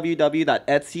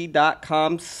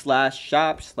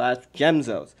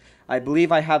 www.etsy.com/shop/Gemzos. I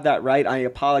believe I have that right. I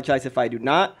apologize if I do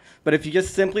not. But if you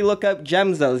just simply look up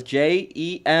Gemzos,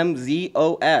 Gemzos,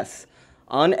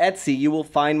 on Etsy, you will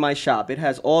find my shop. It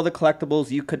has all the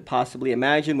collectibles you could possibly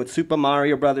imagine with Super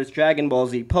Mario Brothers, Dragon Ball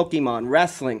Z, Pokemon,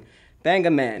 wrestling,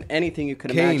 Bangaman, anything you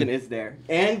could imagine is there.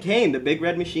 And Kane, the big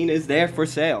red machine, is there for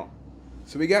sale.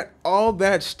 So we got all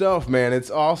that stuff, man. It's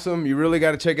awesome. You really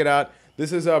got to check it out.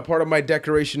 This is part of my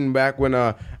decoration back when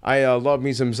I loved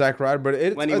me some Zack Ryder, but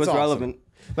when he was awesome. Relevant.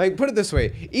 Like, put it this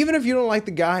way, even if you don't like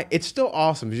the guy, it's still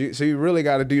awesome. So you really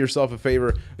got to do yourself a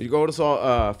favor. You go to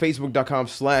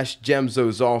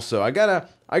Facebook.com/Gemzos also. I gotta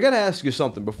ask you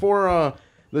something. Before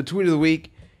the tweet of the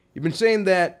week, you've been saying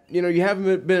that, you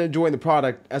haven't been enjoying the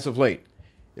product as of late.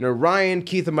 Ryan,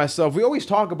 Keith, and myself, we always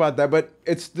talk about that, but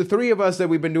it's the three of us that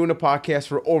we've been doing a podcast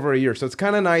for over a year. So it's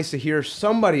kind of nice to hear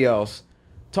somebody else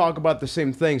talk about the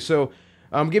same thing. So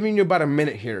I'm giving you about a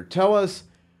minute here. Tell us,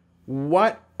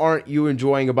 what aren't you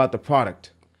enjoying about the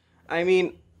product? I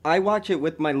mean, I watch it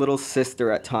with my little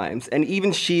sister at times, and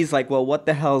even she's like, well, what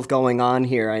the hell's going on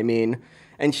here? I mean,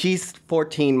 And she's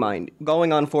 14,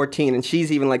 going on 14, and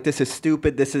she's even like, this is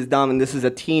stupid, this is dumb, and this is a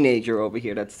teenager over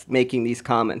here that's making these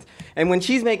comments. And when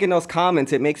she's making those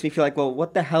comments, it makes me feel like, well,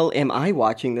 what the hell am I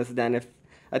watching this then if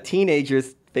a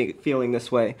teenager's feeling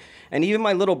this way? And even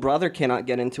my little brother cannot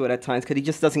get into it at times because he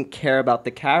just doesn't care about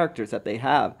the characters that they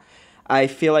have. I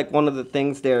feel like one of the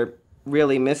things they're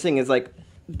really missing is like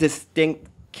distinct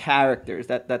characters.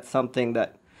 That's something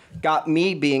that got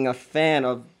me being a fan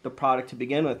of the product to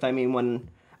begin with. I mean, when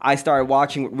I started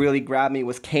watching, what really grabbed me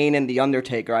was Kane and The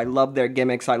Undertaker. I love their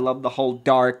gimmicks. I love the whole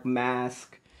dark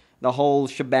mask, the whole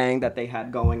shebang that they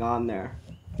had going on there.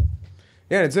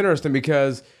 Yeah, it's interesting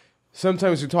because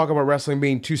sometimes we talk about wrestling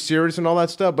being too serious and all that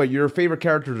stuff, but your favorite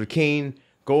characters are Kane,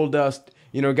 Goldust,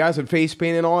 guys with face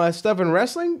paint and all that stuff. And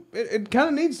wrestling, it kind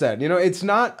of needs that. It's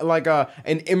not like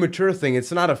an immature thing.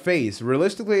 It's not a phase.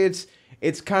 Realistically,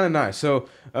 it's kind of nice. So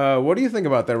what do you think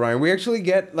about that, Ryan? We actually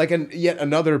get like yet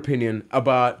another opinion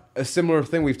about a similar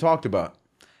thing we've talked about.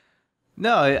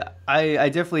 No, I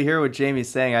definitely hear what Jamie's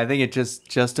saying. I think it just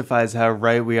justifies how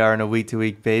right we are on a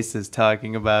week-to-week basis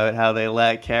talking about how they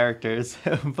lack characters.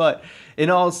 But in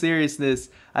all seriousness,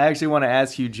 I actually want to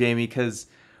ask you, Jamie, because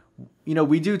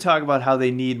we do talk about how they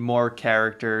need more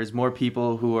characters, more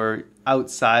people who are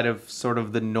outside of sort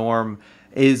of the norm.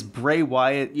 Is Bray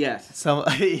Wyatt? Yes.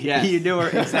 Yes. You knew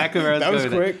exactly where I was that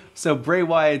going. Was quick. So Bray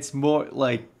Wyatt's more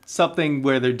like something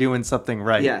where they're doing something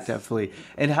right. Yes. Definitely.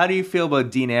 And how do you feel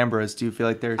about Dean Ambrose? Do you feel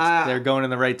like they're going in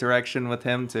the right direction with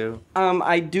him too?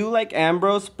 I do like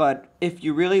Ambrose, but if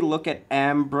you really look at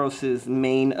Ambrose's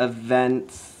main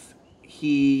events,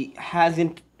 he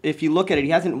hasn't. If you look at it, he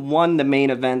hasn't won the main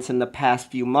events in the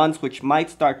past few months, which might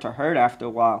start to hurt after a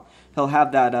while. He'll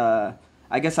have that.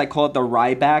 I guess I call it the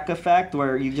Ryback effect,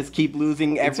 where you just keep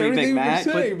losing every big match.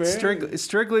 But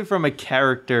strictly from a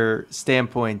character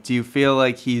standpoint, do you feel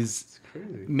like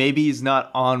maybe he's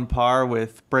not on par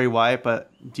with Bray Wyatt,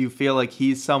 but do you feel like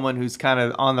he's someone who's kind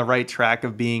of on the right track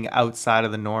of being outside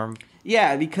of the norm?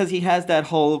 Yeah, because he has that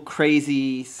whole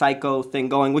crazy psycho thing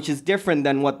going, which is different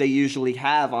than what they usually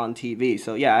have on TV.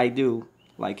 So yeah, I do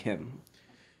like him.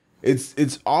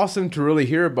 It's awesome to really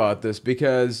hear about this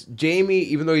because Jamie,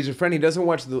 even though he's a friend, he doesn't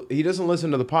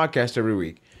listen to the podcast every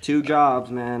week. 2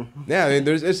 jobs, man. Yeah, I mean,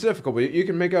 it's difficult, but you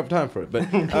can make up time for it. But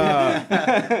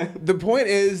the point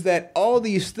is that all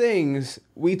these things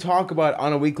we talk about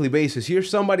on a weekly basis. Here's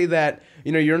somebody that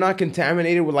you're not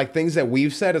contaminated with like things that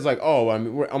we've said. It's like, oh,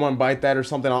 I'm on Byte that or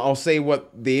something. I'll say what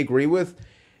they agree with.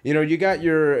 You got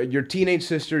your teenage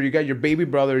sister, you got your baby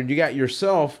brother, and you got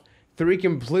yourself. 3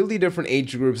 completely different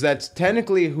age groups. That's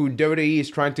technically who WWE is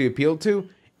trying to appeal to.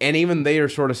 And even they are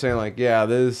sort of saying like, yeah,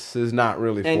 this is not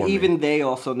really for me. And even they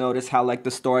also notice how like the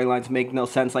storylines make no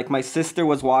sense. Like my sister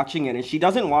was watching it and she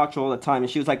doesn't watch all the time. And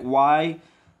she was like, why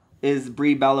is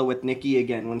Brie Bella with Nikki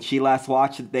again? When she last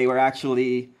watched it, they were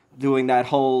actually doing that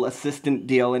whole assistant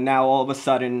deal. And now all of a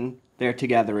sudden they're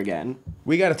together again.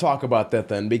 We got to talk about that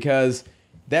then because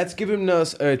that's given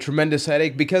us a tremendous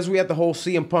headache because we had the whole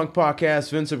CM Punk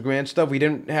podcast, Vince McMahon stuff. We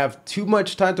didn't have too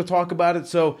much time to talk about it.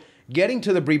 So getting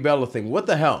to the Brie Bella thing, what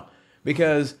the hell?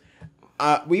 Because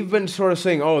we've been sort of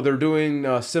saying, oh, they're doing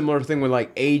a similar thing with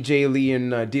like AJ Lee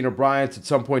and Dina Bryant. At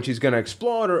some point she's going to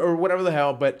explode or whatever the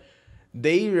hell. But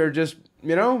they are just,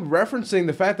 referencing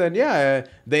the fact that, yeah,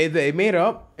 they made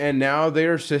up and now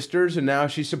they're sisters and now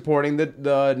she's supporting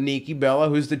the Nikki Bella,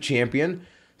 who's the champion.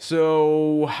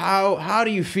 So how do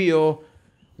you feel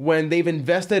when they've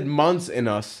invested months in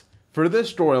us for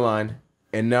this storyline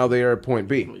and now they are at point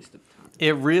B?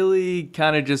 It really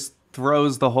kind of just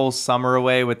throws the whole summer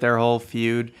away with their whole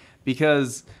feud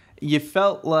because you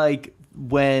felt like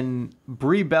when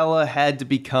Brie Bella had to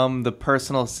become the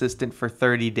personal assistant for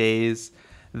 30 days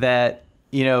that,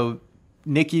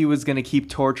 Nikki was going to keep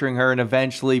torturing her and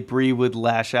eventually Brie would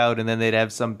lash out and then they'd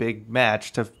have some big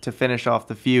match to finish off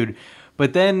the feud.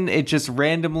 But then it just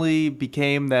randomly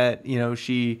became that,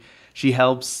 she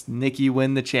helps Nikki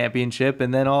win the championship.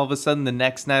 And then all of a sudden the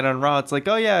next night on Raw, it's like,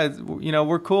 oh, yeah,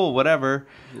 we're cool, whatever.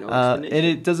 And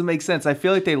it doesn't make sense. I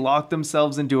feel like they locked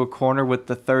themselves into a corner with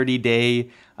the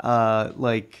 30-day,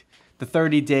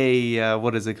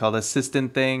 what is it called,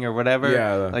 assistant thing or whatever?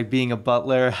 Yeah. Like being a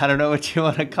butler. I don't know what you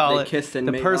want to call it.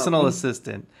 The personal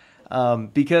assistant.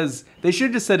 Because they should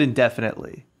have just said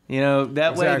indefinitely.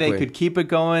 That way they could keep it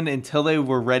going until they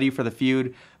were ready for the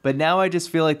feud. But now I just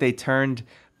feel like they turned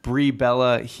Brie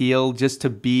Bella heel just to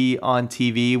be on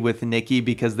TV with Nikki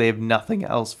because they have nothing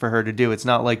else for her to do. It's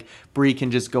not like Brie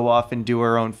can just go off and do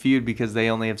her own feud because they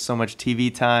only have so much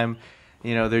TV time.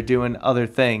 They're doing other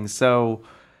things. So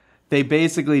they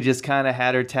basically just kind of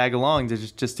had her tag along to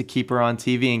just to keep her on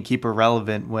TV and keep her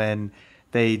relevant when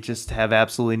they just have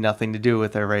absolutely nothing to do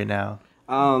with her right now.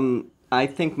 I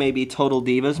think maybe Total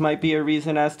Divas might be a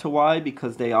reason as to why,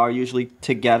 because they are usually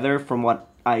together from what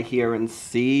I hear and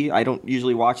see. I don't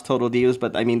usually watch Total Divas,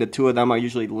 but I mean, the two of them are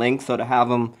usually linked, so to have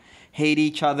them hate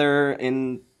each other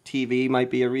in TV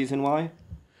might be a reason why.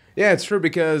 Yeah, it's true,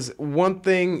 because one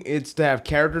thing is to have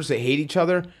characters that hate each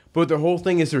other, but the whole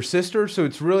thing is their sisters, so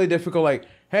it's really difficult. Like,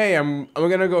 hey, I'm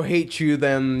gonna go hate you,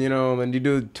 then, you know, and you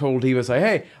do Total Divas, like,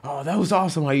 hey, oh, that was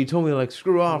awesome how you told me to, like,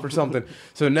 screw off or something.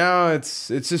 So now it's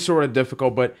just sort of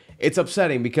difficult, but it's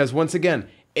upsetting because, once again,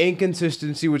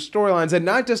 inconsistency with storylines, and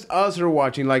not just us who are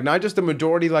watching, like, not just the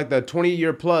majority, like the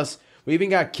 20-year plus, we even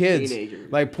got kids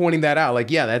Teenagers. like pointing that out.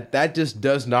 Like, yeah, that just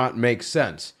does not make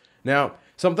sense. Now,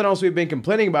 something else we've been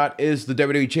complaining about is the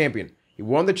WWE champion. He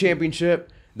won the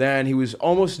championship, then he was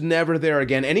almost never there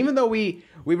again. And even though we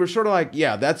were sort of like,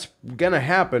 yeah, that's gonna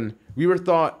happen, we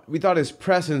thought his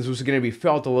presence was gonna be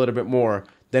felt a little bit more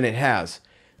than it has.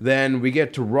 Then we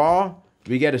get to Raw,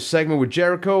 we get a segment with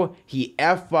Jericho. He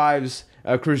F5s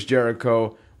Chris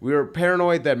Jericho. We were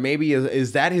paranoid that maybe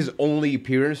is that his only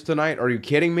appearance tonight? Are you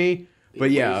kidding me?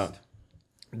 But yeah,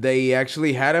 they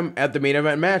actually had him at the main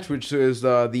event match, which is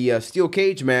the steel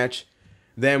cage match.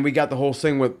 Then we got the whole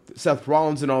thing with Seth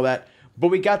Rollins and all that. But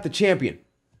we got the champion.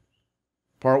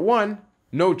 Part 1,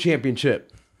 no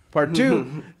championship. Part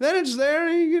 2, then it's there.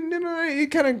 He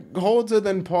kind of holds it.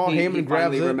 Then Paul Heyman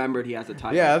grabs it. He remembered he has a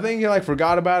title. Yeah, I think he like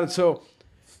forgot about it. So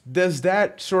does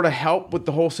that sort of help with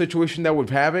the whole situation that we've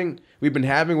been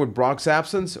having with Brock's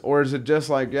absence, or is it just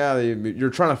like, yeah, you're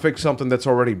trying to fix something that's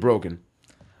already broken?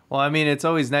 Well, I mean, it's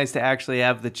always nice to actually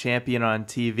have the champion on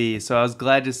TV, so I was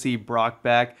glad to see Brock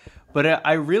back. But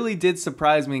I really did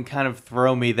surprise me and kind of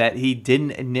throw me that he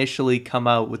didn't initially come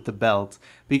out with the belt.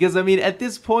 Because, I mean, at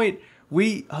this point,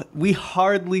 we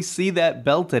hardly see that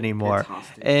belt anymore.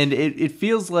 And it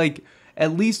feels like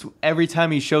at least every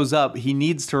time he shows up, he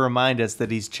needs to remind us that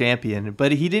he's champion.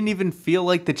 But he didn't even feel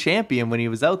like the champion when he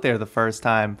was out there the first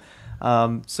time.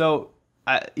 So,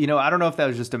 I don't know if that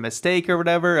was just a mistake or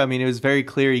whatever. I mean, it was very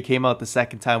clear he came out the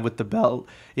second time with the belt.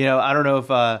 I don't know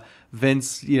if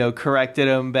Vince, corrected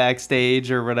him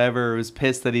backstage or whatever. Or was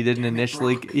pissed that he didn't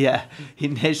initially. Yeah,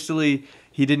 initially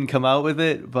he didn't come out with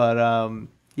it. But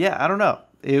yeah, I don't know.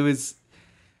 It was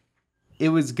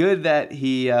good that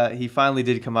he finally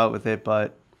did come out with it.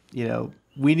 But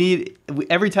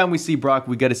every time we see Brock,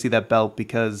 we got to see that belt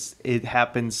because it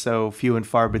happens so few and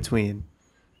far between.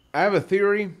 I have a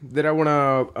theory that I want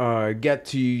to get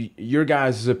to your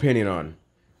guys' opinion on.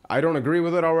 I don't agree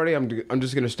with it already. I'm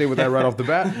just going to stay with that right off the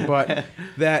bat. But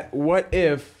that what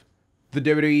if the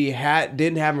WWE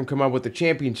didn't have him come up with the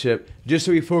championship just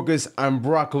so we focus on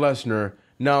Brock Lesnar,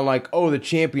 not like, oh, the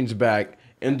champion's back,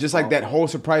 and just like that whole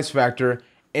surprise factor.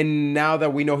 And now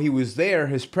that we know he was there,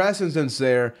 his presence is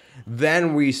there,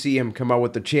 then we see him come out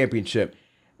with the championship.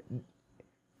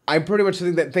 I pretty much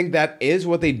think that is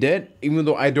what they did, even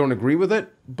though I don't agree with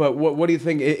it. But what do you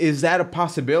think? Is that a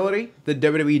possibility that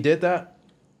WWE did that?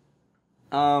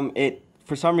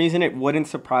 For some reason it wouldn't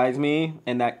surprise me,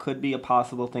 and that could be a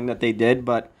possible thing that they did.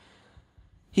 But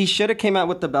he should have came out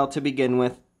with the belt to begin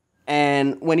with,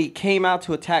 and when he came out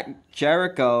to attack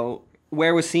Jericho,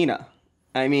 where was Cena?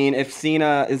 I mean, if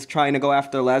Cena is trying to go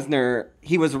after Lesnar,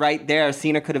 he was right there.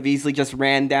 Cena could have easily just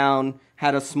ran down,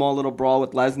 had a small little brawl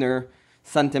with Lesnar,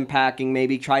 sent him packing,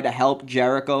 maybe tried to help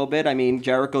Jericho a bit. I mean,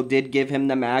 Jericho did give him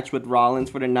the match with Rollins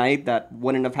for the night. That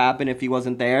wouldn't have happened if he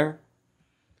wasn't there.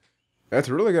 That's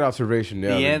a really good observation.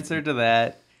 Yeah. The answer to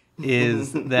that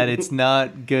is that it's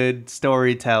not good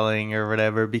storytelling or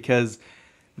whatever, because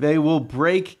they will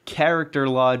break character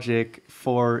logic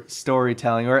for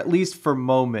storytelling, or at least for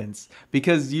moments,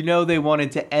 because they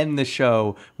wanted to end the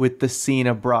show with the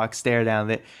Cena Brock stare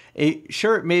down.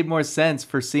 It made more sense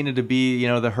for Cena to be,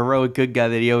 the heroic good guy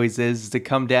that he always is, to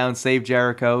come down, save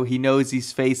Jericho. He knows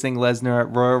he's facing Lesnar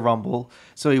at Royal Rumble,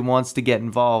 so he wants to get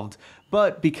involved.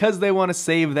 But because they want to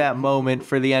save that moment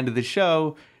for the end of the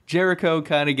show, Jericho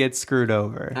kind of gets screwed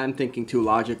over. I'm thinking too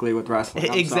logically with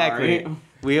wrestling. Exactly. Sorry.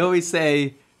 We always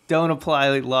say, don't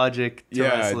apply logic to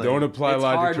wrestling. Don't apply it's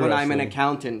logic to wrestling. It's hard when I'm an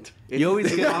accountant. You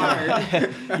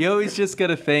always just got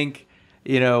to think,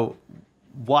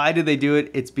 why do they do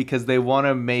it? It's because they want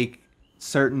to make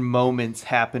certain moments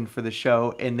happen for the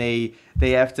show, and they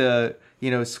have to,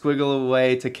 squiggle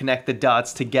away to connect the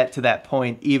dots to get to that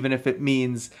point, even if it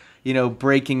means,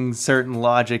 breaking certain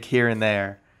logic here and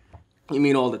there. You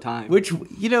mean all the time? Which,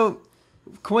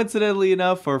 coincidentally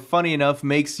enough or funny enough,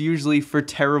 makes usually for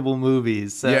terrible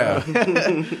movies. So.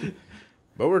 Yeah.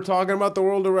 But we're talking about the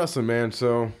world of wrestling, man.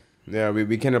 So, yeah,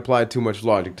 we can't apply too much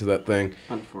logic to that thing.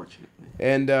 Unfortunately.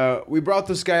 And we brought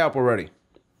this guy up already.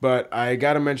 But I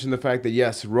got to mention the fact that,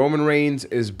 yes, Roman Reigns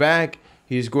is back.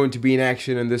 He's going to be in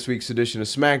action in this week's edition of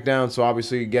SmackDown, so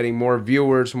obviously getting more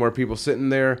viewers, more people sitting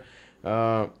there.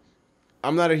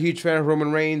 I'm not a huge fan of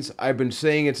Roman Reigns. I've been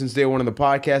saying it since day one of the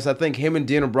podcast. I think him and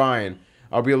Dean O'Brien,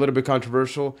 I'll be a little bit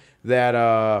controversial,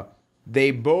 that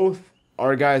they both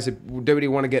are guys that WWE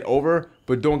want to get over,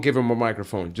 but don't give them a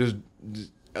microphone. Just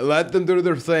let them do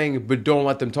their thing, but don't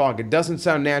let them talk. It doesn't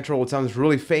sound natural. It sounds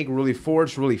really fake, really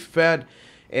forced, really fed,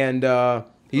 and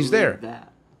he's there.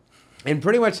 That. And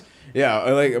pretty much, yeah,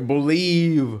 like,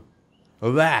 believe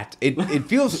that. It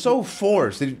feels so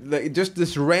forced. Just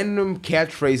this random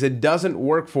catchphrase that doesn't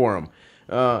work for him.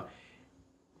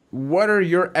 What are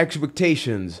your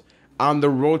expectations on the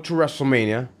road to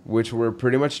WrestleMania, which we're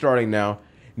pretty much starting now,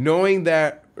 knowing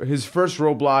that his first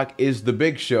roadblock is the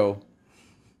Big Show,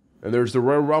 and there's the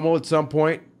Royal Rumble at some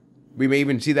point. We may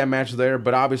even see that match there,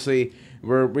 but obviously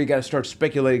we got to start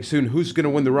speculating soon who's going to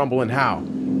win the Rumble and how.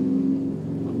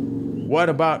 What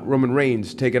about Roman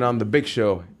Reigns taking on the Big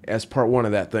Show as part one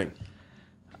of that thing?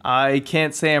 I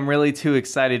can't say I'm really too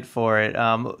excited for it.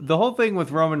 The whole thing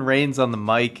with Roman Reigns on the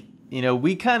mic,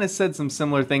 we kind of said some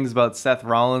similar things about Seth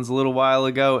Rollins a little while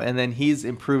ago, and then he's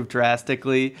improved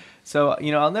drastically. So,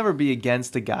 I'll never be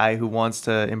against a guy who wants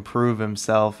to improve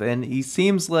himself, and he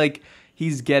seems like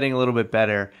he's getting a little bit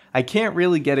better. I can't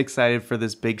really get excited for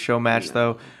this Big Show match,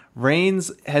 though.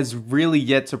 Reigns has really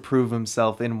yet to prove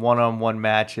himself in one-on-one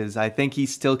matches. I think he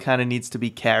still kind of needs to be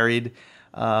carried.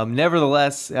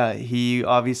 Nevertheless, he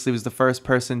obviously was the first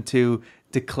person to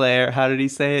declare, how did he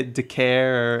say it?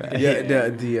 Declare?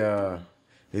 Yeah,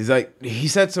 he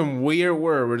said some weird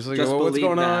word. We're just like, Just what's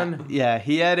going that. on? Yeah,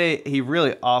 he had a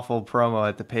really awful promo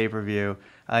at the pay-per-view,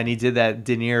 and he did that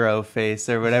De Niro face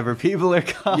or whatever people are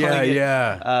calling it.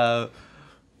 Yeah.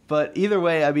 But either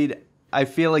way, I mean, I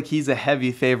feel like he's a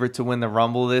heavy favorite to win the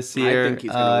Rumble this year. I think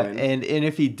he's going to win. And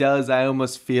if he does, I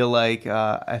almost feel like,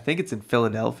 I think it's in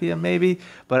Philadelphia maybe,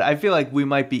 but I feel like we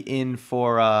might be in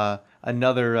for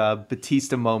another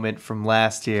Batista moment from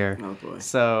last year. Oh, boy.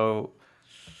 So,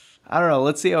 I don't know.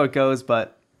 Let's see how it goes,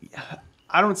 but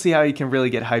I don't see how you can really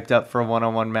get hyped up for a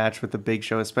one-on-one match with the Big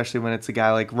Show, especially when it's a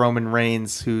guy like Roman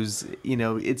Reigns who's,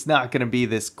 it's not going to be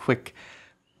this quick,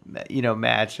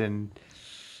 match, and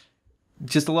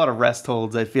just a lot of rest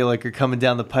holds, I feel like, are coming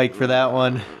down the pike for that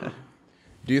one.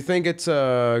 Do you think it's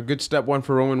a good step one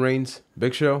for Roman Reigns,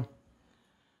 Big Show?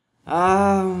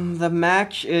 The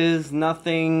match is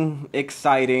nothing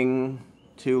exciting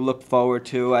to look forward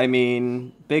to. I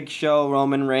mean, Big Show,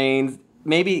 Roman Reigns.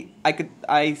 Maybe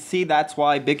I see that's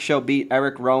why Big Show beat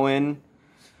Eric Rowan,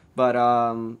 but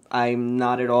I'm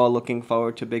not at all looking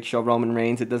forward to Big Show, Roman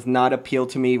Reigns. It does not appeal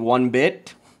to me one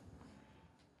bit.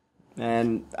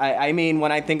 And I mean,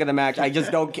 when I think of the match, I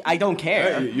don't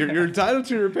care. Hey, you're entitled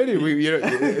to your opinion.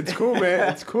 It's cool,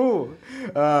 man. It's cool.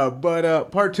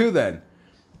 But part two then.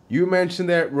 You mentioned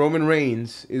that Roman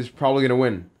Reigns is probably going to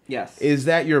win. Yes. Is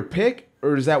that your pick,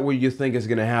 or is that what you think is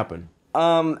going to happen?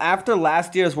 After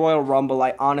last year's Royal Rumble,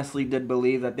 I honestly did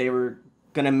believe that they were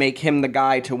going to make him the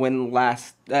guy to win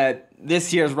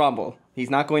this year's Rumble. He's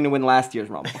not going to win last year's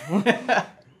Rumble.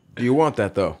 Do you want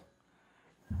that, though?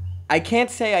 I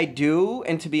can't say I do,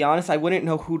 and to be honest, I wouldn't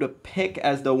know who to pick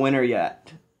as the winner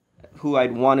yet, who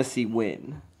I'd want to see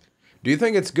win. Do you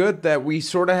think it's good that we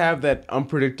sort of have that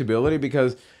unpredictability?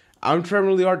 Because I'm trying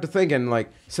really hard to think, and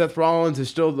like Seth Rollins is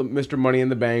still the Mr. Money in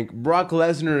the Bank. Brock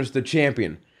Lesnar is the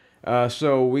champion.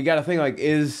 So we got to think, like,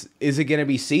 is it going to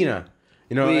be Cena?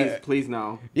 Please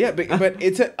no. Yeah, but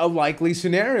it's a likely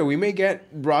scenario. We may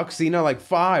get Brock Cena like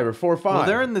 4 or 5. Well,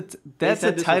 they're in that's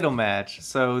a title match.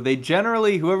 So they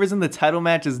generally, whoever's in the title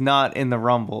match is not in the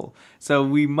Rumble. So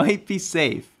we might be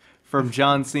safe from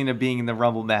John Cena being in the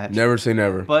Rumble match. Never say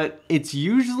never. But it's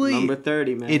usually number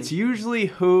 30, man. It's usually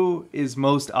who is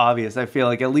most obvious. I feel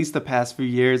like at least the past few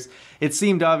years, it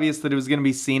seemed obvious that it was going to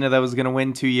be Cena that was going to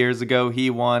win 2 years ago. He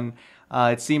won.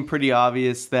 It seemed pretty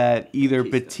obvious that either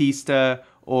Batista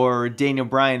or Daniel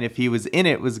Bryan, if he was in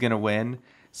it, was going to win.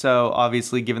 So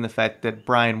obviously, given the fact that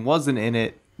Bryan wasn't in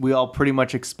it, we all pretty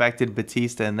much expected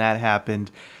Batista, and that happened.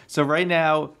 So right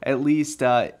now, at least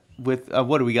with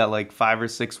what do we got, like 5 or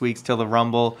 6 weeks till the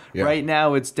Rumble? Yeah. Right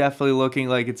now, it's definitely looking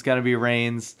like it's going to be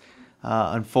Reigns.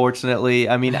 Unfortunately,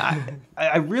 I mean,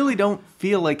 I really don't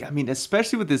feel like, I mean,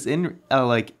 especially with this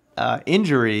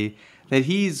injury, that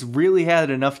he's really had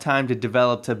enough time to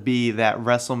develop to be that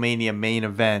WrestleMania main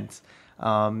event.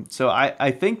 So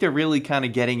I think they're really kind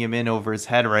of getting him in over his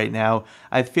head right now.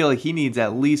 I feel like he needs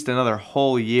at least another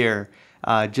whole year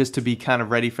just to be kind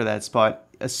of ready for that spot,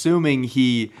 assuming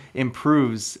he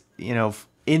improves,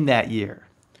 in that year.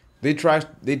 They tried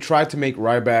to make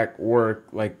Ryback work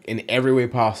like in every way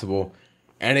possible,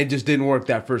 and it just didn't work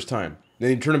that first time. Then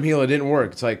you turn him heel, it didn't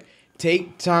work. It's like,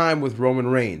 take time with Roman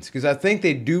Reigns, because I think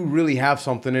they do really have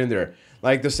something in there.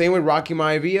 Like the same with Rocky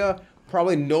Maivia,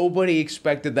 probably nobody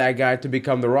expected that guy to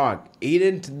become The Rock. He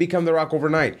didn't become The Rock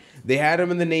overnight. They had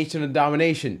him in the Nation of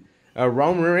Domination.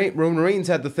 Roman Reigns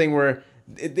had the thing where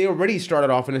they already started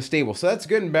off in a stable, so that's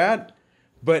good and bad.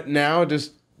 But now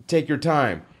just take your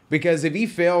time. Because if he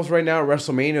fails right now at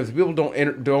WrestleMania, if people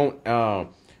don't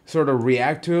sort of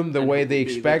react to him the way they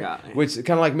expect, which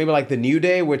kind of like maybe like the New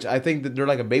Day, which I think that they're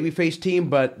like a babyface team,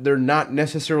 but they're not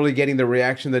necessarily getting the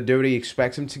reaction that WWE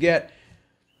expects them to get.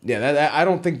 Yeah, I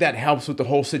don't think that helps with the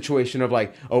whole situation of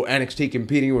like, oh, NXT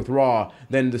competing with Raw,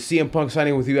 then the CM Punk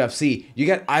signing with UFC. You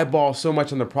got eyeballs so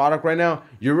much on the product right now,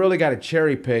 you really got to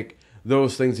cherry pick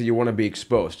those things that you want to be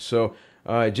exposed. So,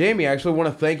 Jamie, I actually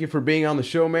want to thank you for being on the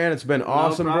show, man. It's been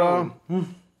awesome, bro.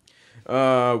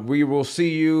 We will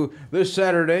see you this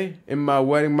Saturday in my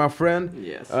wedding, my friend.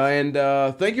 Yes. And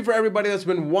thank you for everybody that's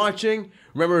been watching.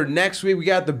 Remember, next week we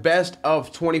got the best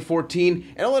of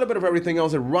 2014 and a little bit of everything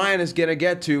else that Ryan is going to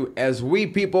get to as we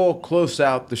people close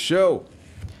out the show.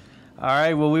 All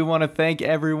right, well, we want to thank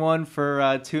everyone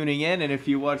for tuning in, and if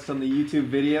you watched on the YouTube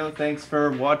video, thanks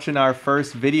for watching our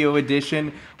first video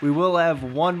edition. We will have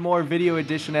one more video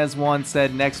edition, as Juan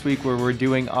said, next week where we're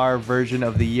doing our version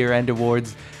of the year-end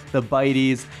awards, the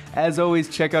Byteys. As always,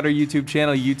 check out our YouTube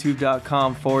channel,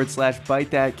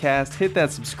 youtube.com/ByteThatCast. Hit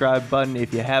that subscribe button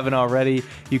if you haven't already.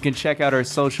 You can check out our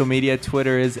social media.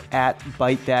 Twitter is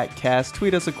 @ByteThatCast.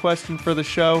 Tweet us a question for the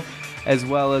show, as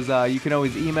well as you can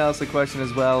always email us a question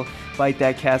as well,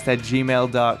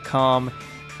 bytethatcast@gmail.com.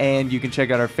 And you can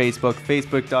check out our Facebook,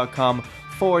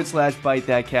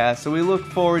 facebook.com/ByteThatCast. So we look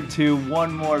forward to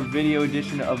one more video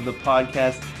edition of the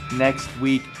podcast next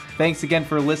week. Thanks again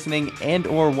for listening and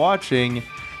or watching,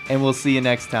 and we'll see you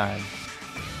next time.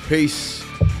 Peace.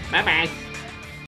 Bye-bye.